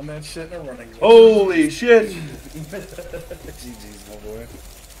 Won that shit in a running game. Holy shit! GG's, my boy.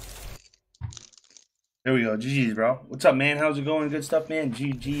 There we go. GG's, bro. What's up, man? How's it going? Good stuff, man.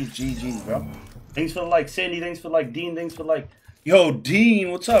 GG's, bro. Thanks for the like, Sandy. Thanks for the like, Dean. Thanks for the like. Yo,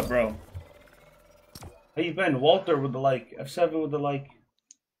 Dean, what's up, bro? How you been? Walter with the like. F7 with the like.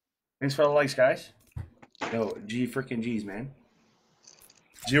 Thanks for the likes, guys. Yo, G freaking G's, man.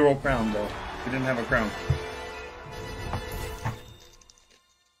 0 crown, though. We didn't have a crown.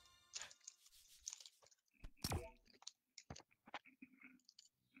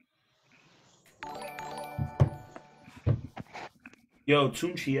 Yo,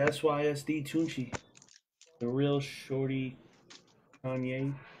 Tunchi, SYSD Tunchi. The real shorty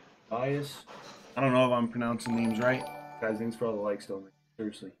Kanye bias. I don't know if I'm pronouncing names right. Guys, thanks for all the likes, though.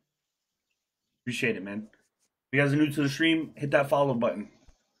 Seriously. Appreciate it, man. If you guys are new to the stream, hit that follow button.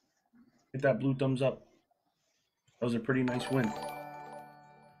 Hit that blue thumbs up. That was a pretty nice win.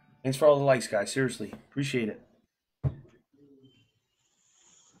 Thanks for all the likes, guys. Seriously. Appreciate it.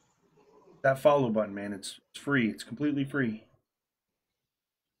 That follow button, man. It's free. It's completely free.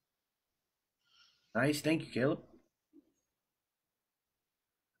 Nice. Thank you, Caleb.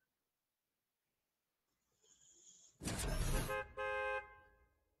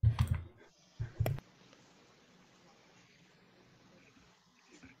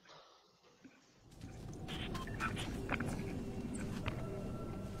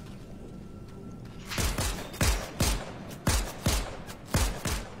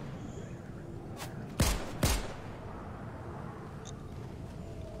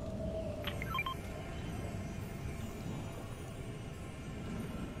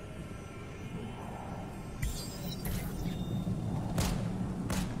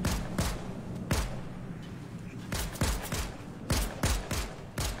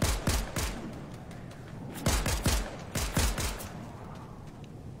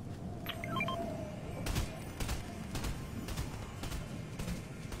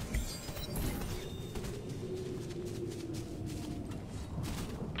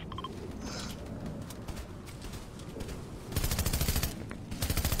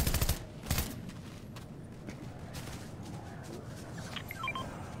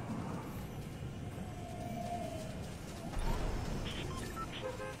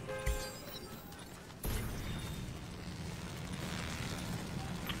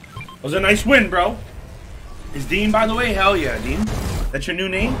 That was a nice win, bro. Is Dean, by the way? Hell yeah, Dean. That's your new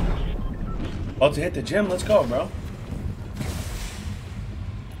name? About to hit the gym. Let's go, bro.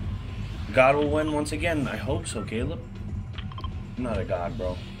 God will win once again. I hope so, Caleb. I'm not a god,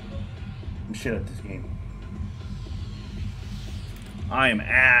 bro. I'm shit at this game. I am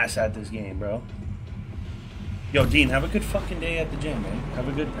ass at this game, bro. Yo, Dean, have a good fucking day at the gym, man. Have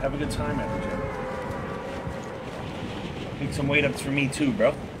a good time at the gym. Make some weight ups for me too,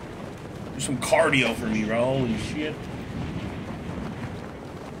 bro. Do some cardio for me, bro. Holy shit.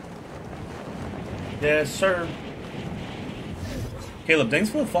 Yes, sir. Caleb, thanks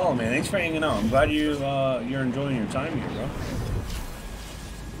for the follow, man. Thanks for hanging out. I'm glad you're enjoying your time here, bro.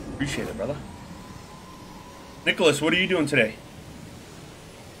 Appreciate it, brother. Nicholas, what are you doing today?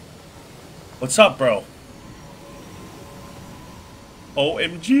 What's up, bro?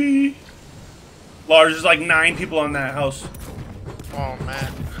 OMG. Lars, there's like 9 people on that house. Oh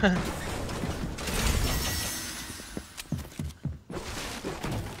man.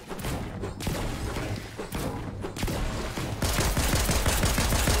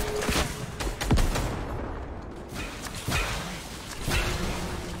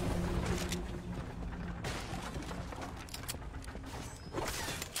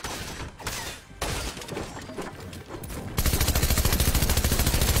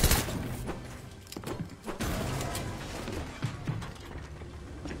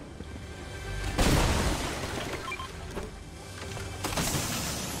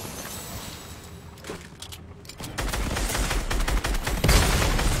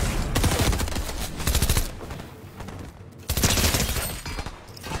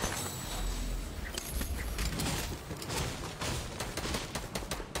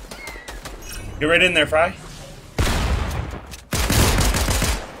 Get right in there, Fry.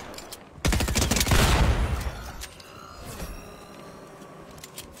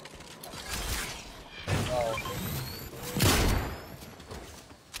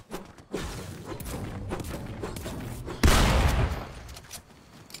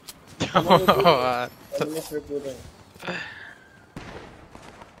 What? Enemies recruiting.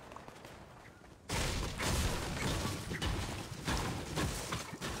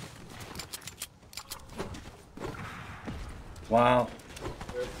 Wow.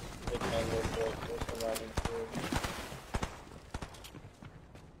 They can report for surviving food.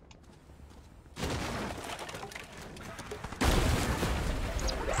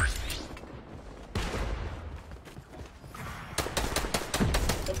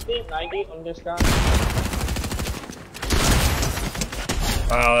 $50, $90 on this gun.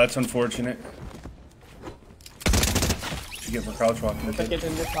 Wow, that's unfortunate. You get for crouch walking. Take it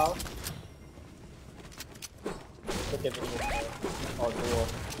in this house. Take it in this house. Oh, duo.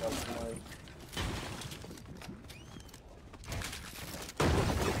 That's nice.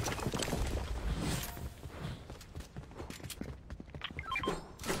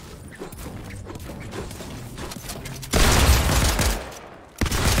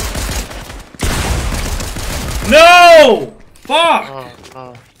 No! Fuck! Oh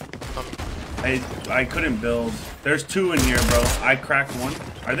no. I couldn't build. There's 2 in here, bro. I cracked 1.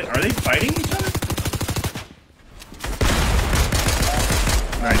 Are they fighting each other?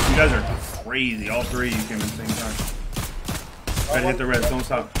 Nice, you guys are crazy. All 3 of you came at the same time. Try to hit the res. Don't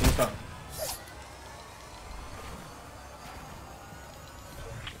stop. Don't stop.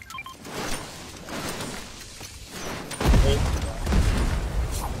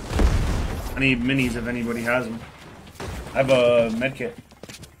 I need minis if anybody has them. I have a med kit.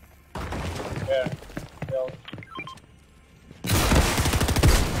 Yeah. Well,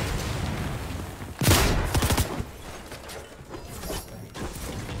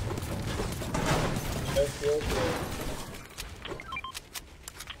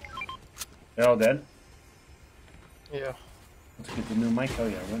 They're all dead? Yeah. Let's get the new mic. Oh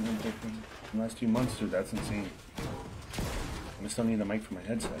yeah, I went in the last few months, dude. That's insane. I still need a mic for my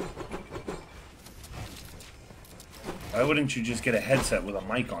headset. Why wouldn't you just get a headset with a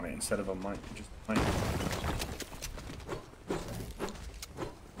mic on it instead of a mic? Just a mic.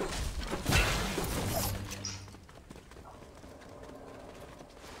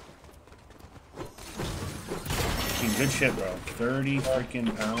 Good shit, bro. 30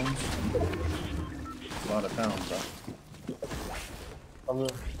 freaking pounds. A lot of pounds, bro. A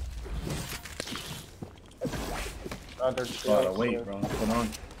lot of weight, bro. Put on.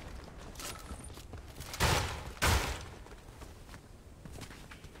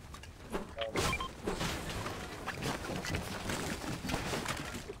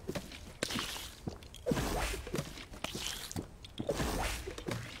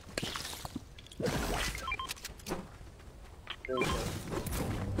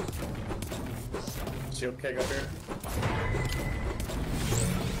 Shield keg up here.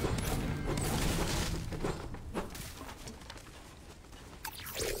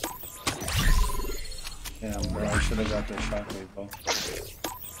 Damn, bro, I should have got their shockwave, bro.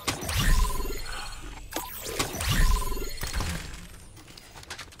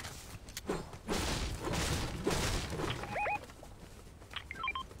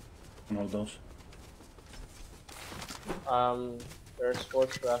 Can hold those. There's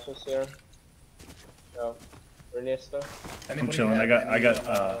 4 splashes here. So, really stuff. I'm chilling. I got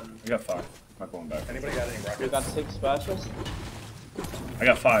 5. I'm not going back. Anybody got any rockets? You got 6 splashes? I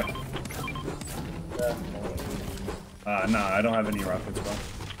got 5. Yeah. Nah, I don't have any rockets, bro.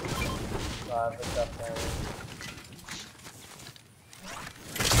 I have a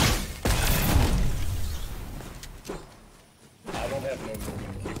to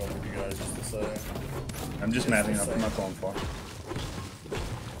keep up with you guys just to say. I'm just mapping up. I'm not going far.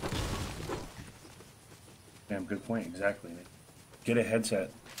 Damn, good point. Exactly. Get a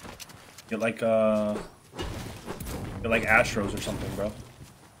headset. Get like Astros or something, bro.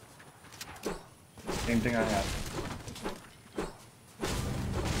 Same thing I have.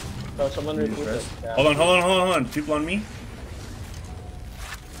 So someone Use removed rest. it. Yeah. Hold on. People on me.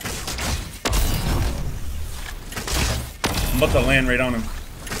 I'm about to land right on him.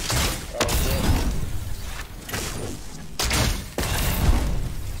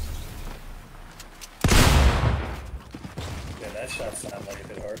 Yeah, that shot sounded like it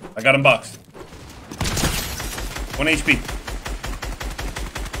hit hard. I got him boxed. 1 HP.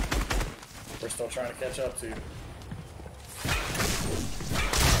 We're still trying to catch up to you.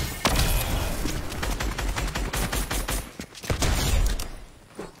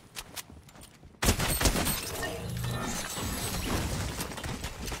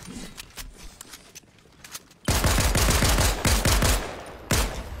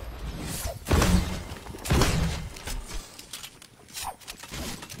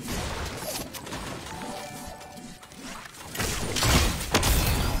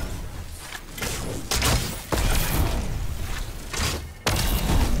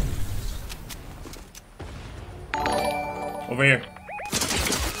 Over here.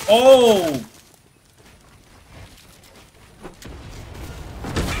 Oh!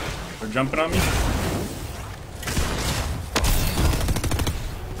 They're jumping on me. In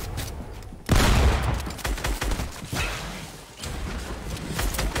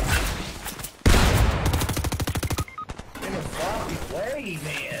a fucking way,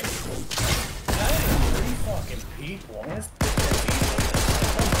 man. That is 3 fucking people. That's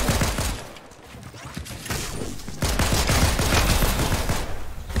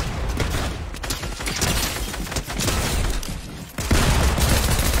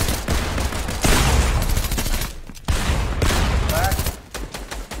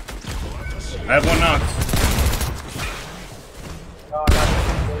I have one knocked. No, that's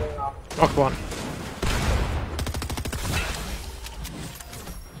going off. Knock one.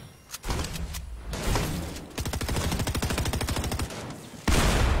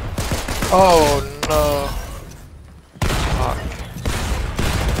 Oh no. Fuck.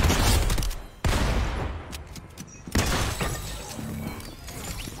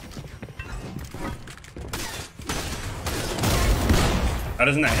 How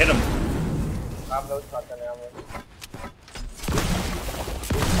doesn't that hit him? I have no shotgun ammo.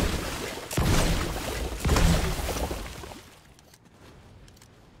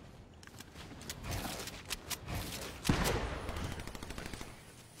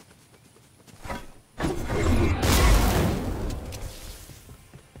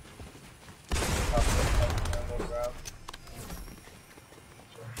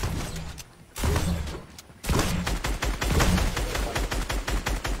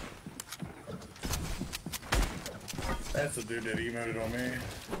 That's the dude that emoted on me.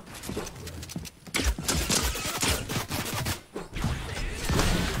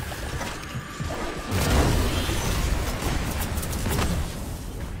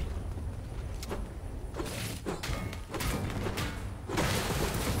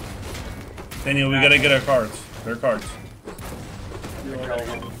 Daniel, we gotta get our cards. Their cards. You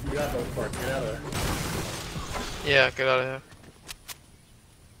got those parts. Get out of there. Yeah, get out of here.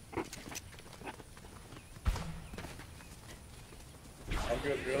 I'm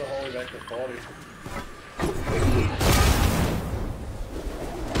good. Go all the way back to 40.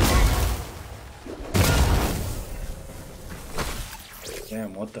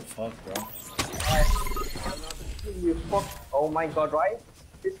 Damn, what the fuck, bro? You fuck. Oh my god, right?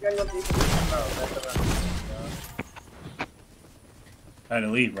 This guy not this. No, that's I had to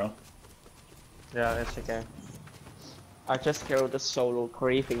leave, bro. yeah, that's okay. I just killed the solo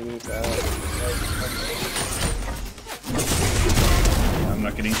creeping. I'm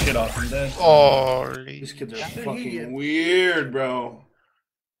not getting shit off. I'm dead. Holy. These kids are fucking weird, bro.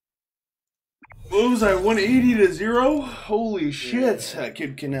 What was I? 180 to 0? Holy shit! That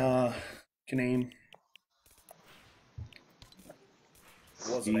kid can aim.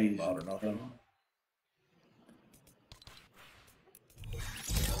 Wasn't aimbot or nothing.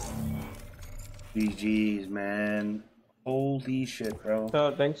 GG's, man. Holy shit, bro.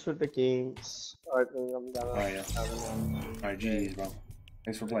 So thanks for the games. I think I'm gonna. Oh, yeah. Alright, GG's, bro.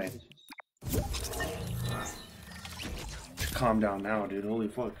 Thanks for playing. Calm down now, dude. Holy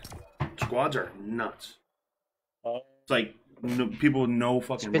fuck. Squads are nuts. It's like no, people with no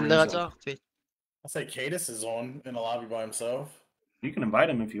fucking brains. Spiller I say Cadis is on in the lobby by himself. You can invite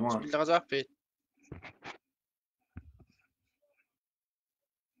him if you want. Spiller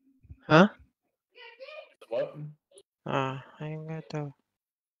Hah? What? Ayun nga daw.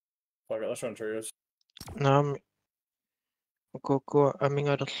 Fuck it, let's run trios. Magkukuha aming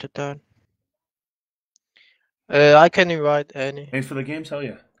araslitan. I can invite any. Thanks for the games? Hell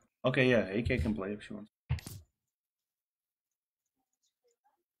yeah. Okay, yeah, AK can play if she wants.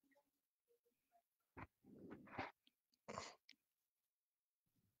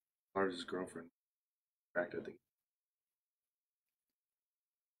 Lars' girlfriend cracked at the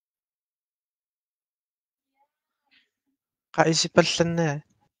Kaisipan lang na eh.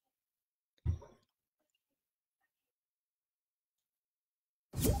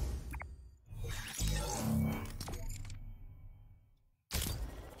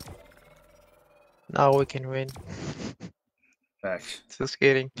 Now we can win. Facts. Just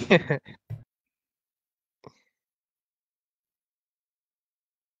kidding.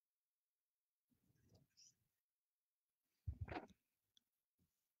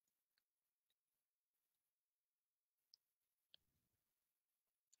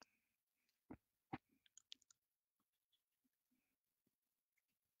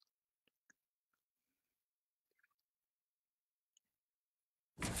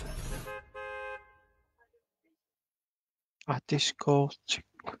 This goal check.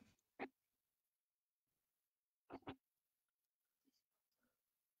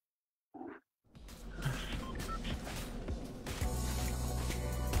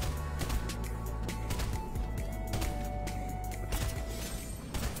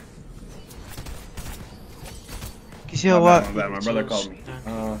 Kasi My what? bad, my bad. My brother called me.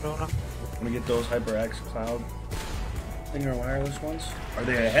 No. I'm gonna get those HyperX Cloud Stinger wireless ones. Are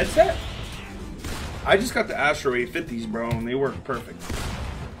they a headset? I just got the Astro 850s, bro, and they work perfect.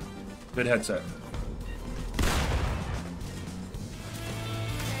 Good headset.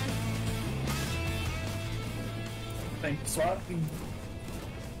 Thanks, Swat.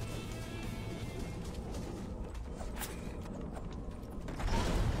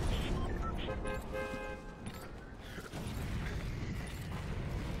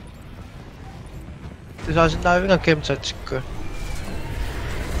 There's diving a game chat.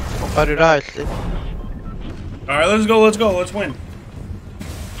 Are you right? Alright, let's go, let's win.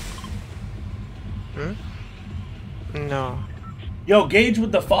 No. Yo, Gage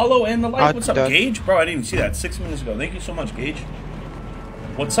with the follow and the like. What's up, Done. Gage? Bro, I didn't even see that 6 minutes ago. Thank you so much, Gage.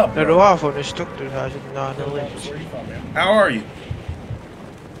 What's up, Pero bro? varför ni stod du här? No, no. Where are you from, man? How are you?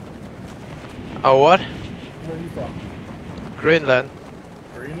 Oh, what? Where are you from? Greenland.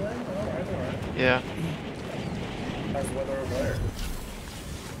 Greenland? Alright. Yeah. How's the weather over there?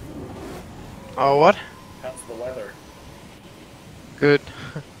 Oh, what? How's the weather? Good.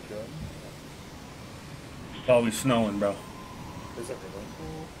 Good. It's always snowing, bro. Is it really?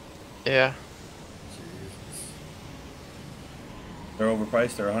 Yeah. Jesus. They're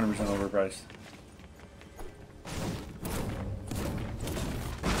overpriced. They're 100% overpriced.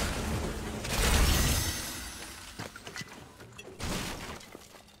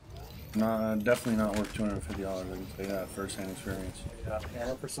 Nah, definitely not worth $250. I can say that first-hand experience. Yeah,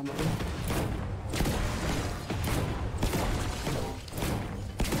 hammer for some of them.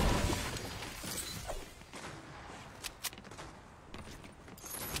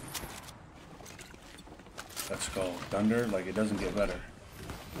 Let's go. Thunder, like it doesn't get better.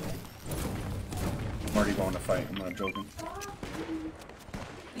 I'm already going to fight. I'm not joking.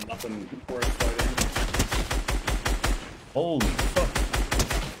 Nothing worth fighting. Holy fuck.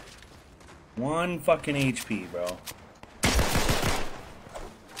 1 fucking HP, bro.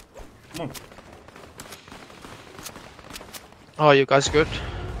 Come on. Oh, you guys good?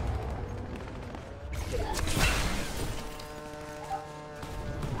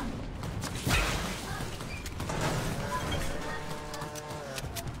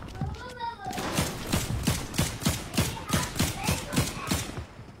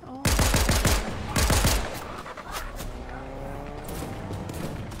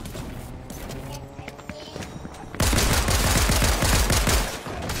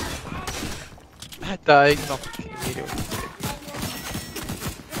 Dying not immediately.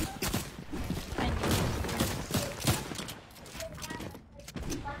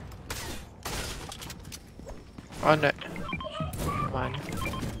 Oh no. Mine.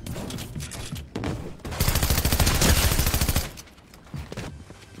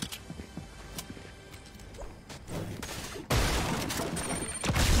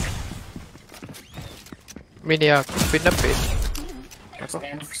 Miniak, pinapit.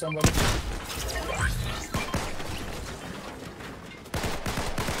 Stand for somebody.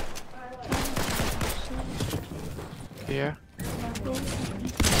 Here.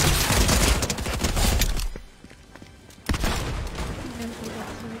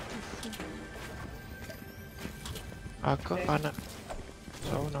 Aku anak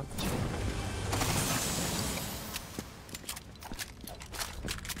zona.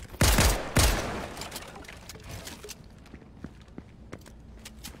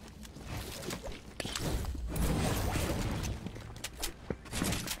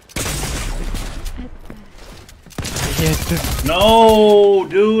 No,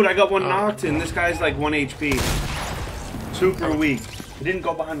 dude, I got one knocked and this guy's like 1 HP. Super weak. He didn't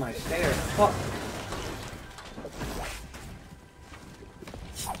go behind my stairs. Fuck.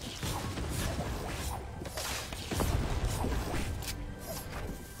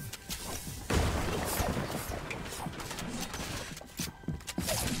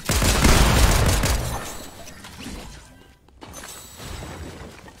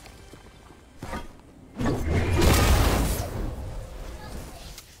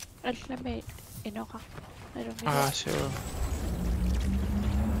 Sure.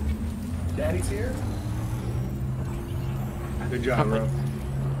 Daddy's here? Good job, bro.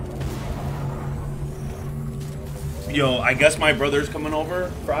 Yo, I guess my brother's coming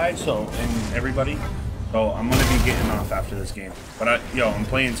over, Fry, so, and everybody. So I'm gonna be getting off after this game. But I'm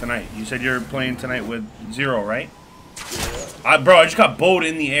playing tonight. You said you're playing tonight with Zero, right? Yeah. Bro, I just got bowed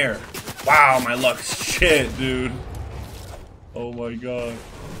in the air. Wow, my luck's shit, dude. Oh my god.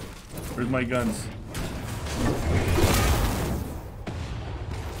 Where's my guns?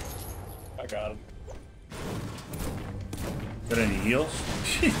 I got him. Got any heals?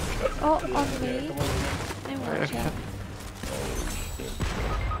 Oh, on me. I'm watching.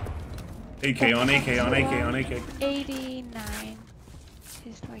 AK on AK on AK on AK. 89.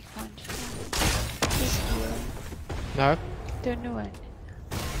 He's like one shot. He's here. No. Don't know it.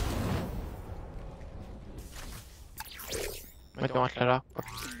 Men de var klara.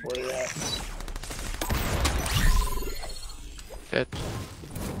 Where are you at? Dead.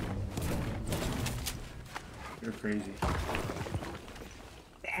 You're crazy.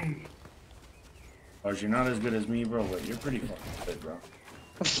 Oh, you're not as good as me, bro, but you're pretty fucking good, bro.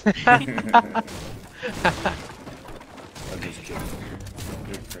 I'm just kidding.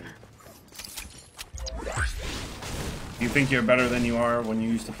 You're crazy. You think you're better than you are when you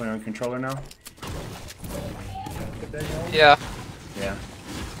used to play on controller now? Yeah. Yeah.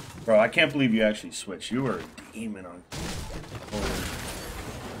 Bro, I can't believe you actually switched. You were a demon on controller.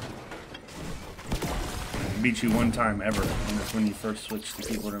 I beat you one time ever, and that's when you first switched to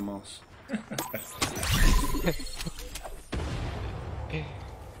keyboard and mouse.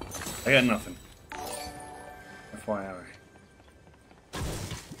 I got nothing. FYI.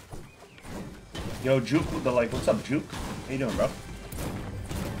 Yo, Juke, what's up, Juke? How you doing, bro?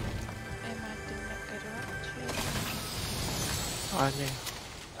 Ani.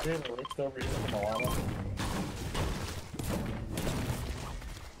 I didn't lift over here from a llama.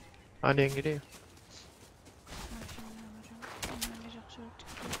 Ani yang gede.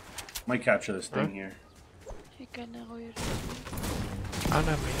 Might capture this thing here.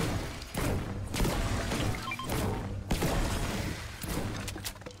 Ana me.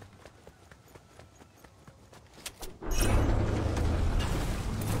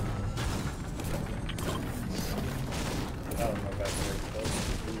 I don't know if that's very close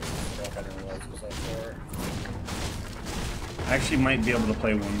to the I didn't realize it was that far. I actually might be able to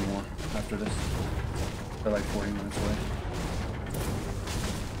play one more after this. They're like 40 minutes away.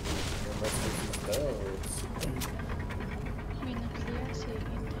 Let's do some stoves.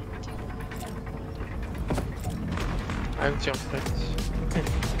 I'm jumping.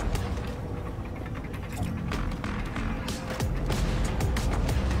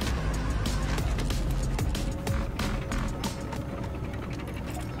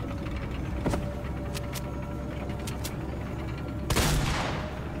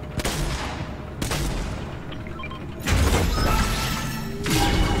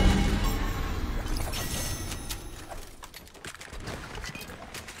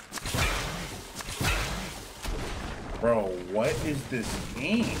 Bro, what is this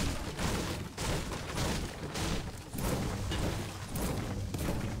game?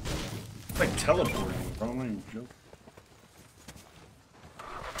 It's like teleporting, bro. I'm not even joking.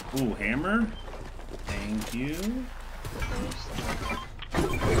 Ooh, hammer? Thank you.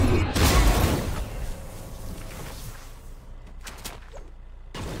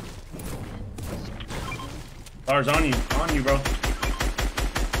 Lars, on you, bro.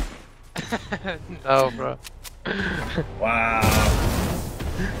 No, bro. Wow.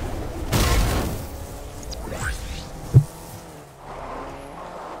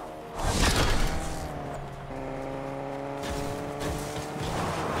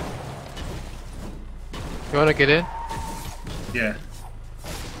 You wanna get in? Yeah.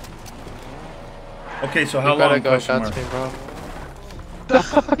 Okay, so how You better long? go Question guns mark? me, bro.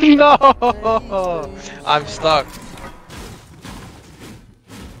 No! I'm stuck.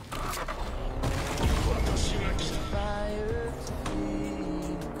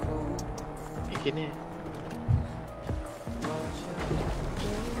 Peeking in.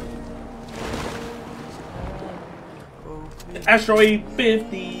 Astro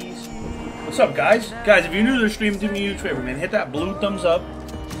 850s. What's up, guys? Guys, if you're new to the stream, do me a huge favor, man. Hit that blue thumbs up.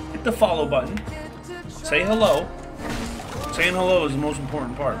 Hit the follow button. Say hello. Saying hello is the most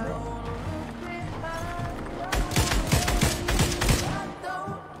important part, bro.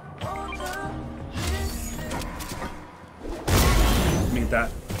 Meet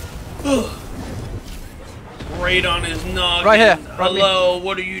that. Ugh. Right on his noggin. Right here. Hello,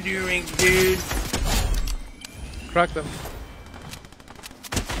 what are you doing, dude? Crack them.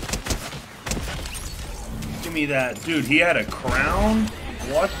 Give me that. Dude, he had a crown?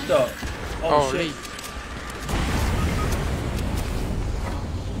 What the? Oh, Holy. shit.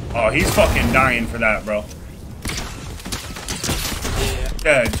 Oh, he's fucking dying for that, bro.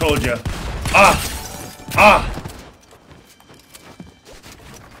 Yeah, I told you. Ah! Ah!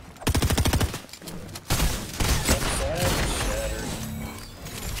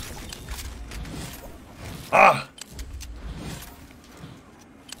 Ah!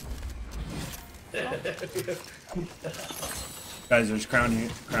 Guys, there's crowns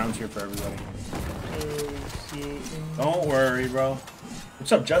here for everybody. Don't worry, bro.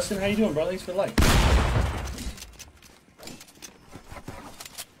 What's up, Justin? How you doing, bro? Thanks for the like.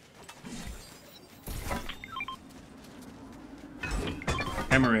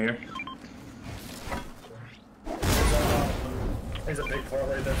 Hammer here. There's a big part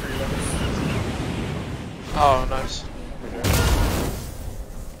right there for you. Oh, nice.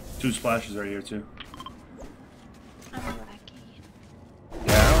 2 splashes right here, too. I'm lucky.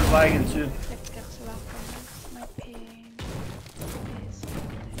 Yeah, I was lagging, too. Lekker zwakker. My pain is...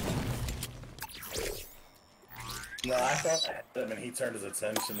 No, I thought I had him and he turned his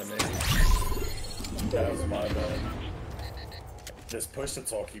attention to me. That was my bad. This push to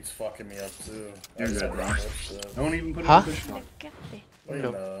talk keeps fucking me up too. You're I good, said bro. push, Don't even put it Huh? in push mode. Lekker dit. Wait,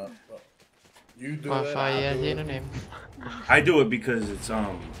 No. no. You do Maar it. van I je do zin it. in. I do it because it's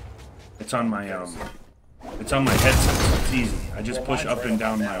on my it's on my headset, so it's easy. I just Well, push mine's up right and on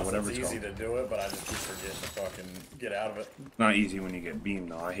down my my mouse. whatever It's it's easy called. to do it, but I just keep forgetting to fucking get out of it. It's not easy when you get beamed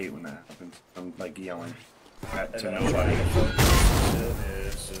though. I hate when that happens. I'm like yelling And to then I'm nobody. trying to focus.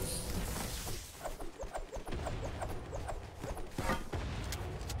 It's just.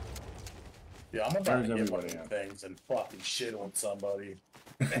 Yeah, I'm about Where's to get one everybody of at? things and fucking shit on somebody.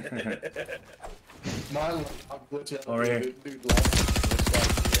 My I'm glitching out. Over here. Dude, lost glitched out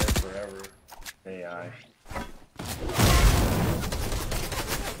in the air forever. AI.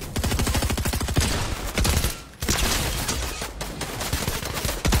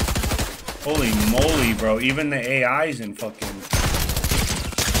 Holy moly, bro. Even the AI's in fucking...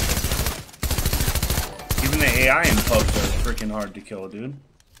 Even the AI in pubs are freaking hard to kill, dude.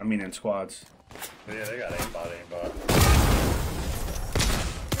 I mean in squads. Yeah, they got aimbot.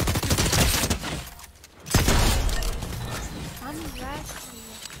 I'm lucky.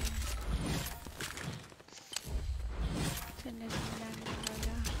 Zijn er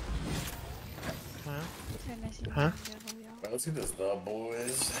Huh? Let's get this dub,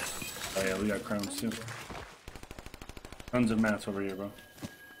 boys. Oh yeah, we got crowns too. Tons of mats over here, bro.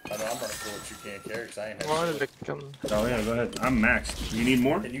 I know I'm running for what you can't carry because I ain't Var had det shit. kan... Oh yeah, go ahead. I'm maxed. You need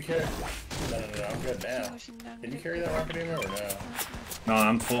more? Can you carry? No, I'm good now. Can you carry that rocket in there or no? No,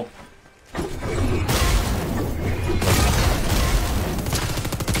 I'm full.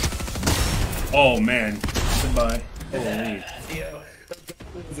 Oh man. Goodbye. Holy. Yeah.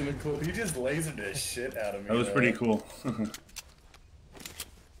 That was even cool. He just lasered the shit out of me. That was though. pretty cool.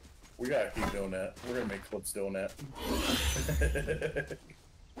 We gotta keep doing that. We're gonna make clips doing that.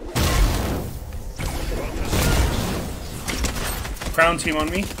 Crown team on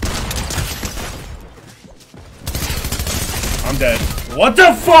me. I'm dead. What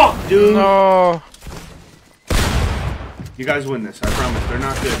the fuck, dude? No! You guys win this, I promise. They're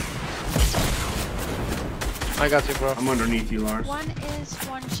not good. I got you, bro. I'm underneath you, Lars. One is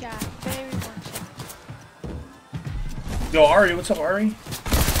one shot. Very one shot. Yo, Ari, what's up, Ari?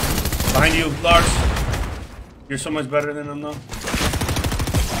 Behind you, Lars. You're so much better than him, though.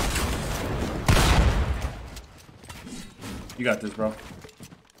 You got this, bro.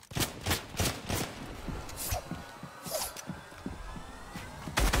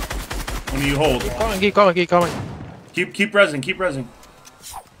 When you hold. Keep coming, keep coming. Keep resin, keep resin.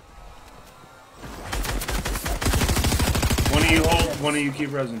 One of you hold. one of you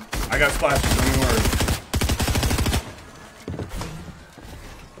keep resin. I got splashes, don't even worry.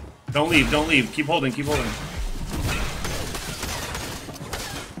 Don't leave, don't leave. Keep holding, keep holding.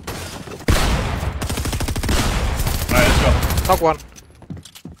 Alright, let's go. Knock one.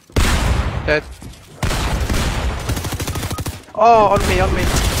 Dead. Oh, on me, on me.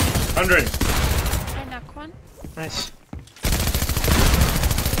 100. I knock one. Nice.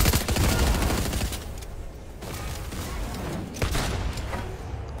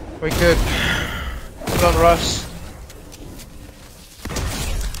 We could. Don't rush.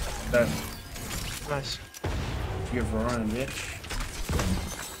 Dead. Nice. You're for running, bitch.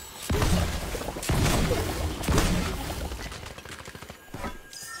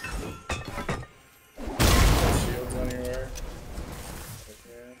 Shields anywhere?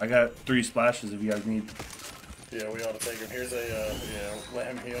 I got 3 splashes if you guys need. Yeah, we ought to take him. Here's a, yeah, let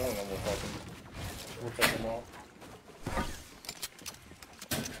him heal and then we'll take him all.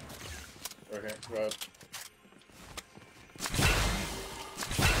 Okay, go ahead.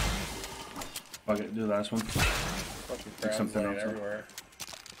 Fuck it, do the last one. Fucking crowds something laying else up. everywhere.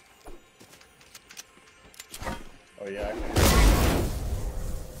 Oh yeah, I can.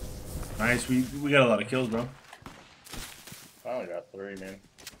 Nice, we got a lot of kills, bro. I only got 3, man.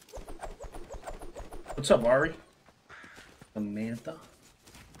 What's up, Ari? Samantha?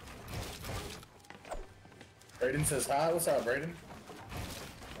 Brayden says hi. What's up, Brayden?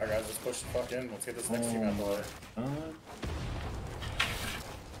 Alright guys, let's push the fuck in. Let's get this next team out the way.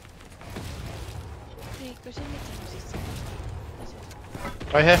 Niin, kyllä se miten on siis se.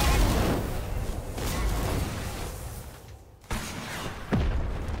 Right here.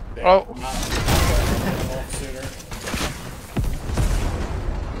 Damn, Oh. not sooner.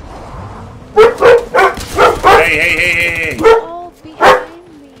 Hey. Oh,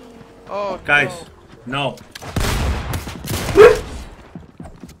 behind me. Oh, Guys, no. no.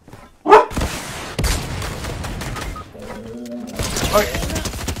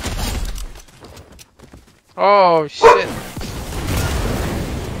 Oh shit.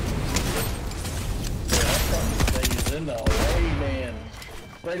 Thing is in the way, man.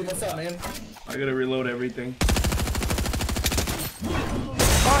 Brayden, what's up, man? I gotta reload everything.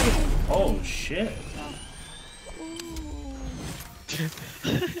 Oh, shit.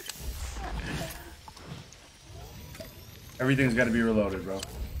 Everything's gotta be reloaded, bro.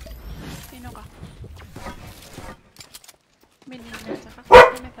 Sino ka? Minin na saka.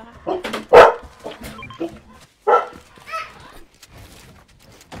 May para.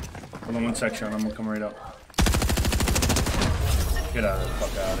 Hold on 1 sec, Sean. I'm gonna come right up. Get out of the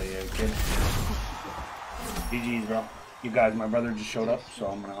fuck out of here, kid. GG's, bro. You guys, my brother just showed up, so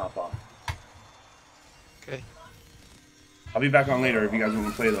I'm gonna hop off. Okay. I'll be back on later if you guys want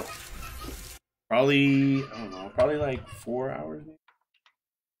to play, though. Probably, I don't know, probably like 4 hours, maybe?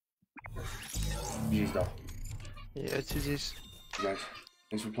 GG's, though. Yeah, GG's. You guys,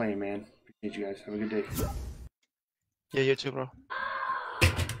 thanks for playing, man. Appreciate you guys. Have a good day. Yeah, you too, bro.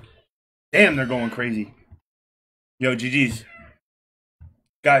 Damn, they're going crazy. Yo, GG's.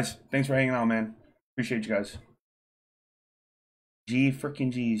 Guys, thanks for hanging out, man. Appreciate you guys. G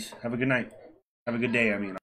freaking G's. Have a good night. Have a good day, I mean.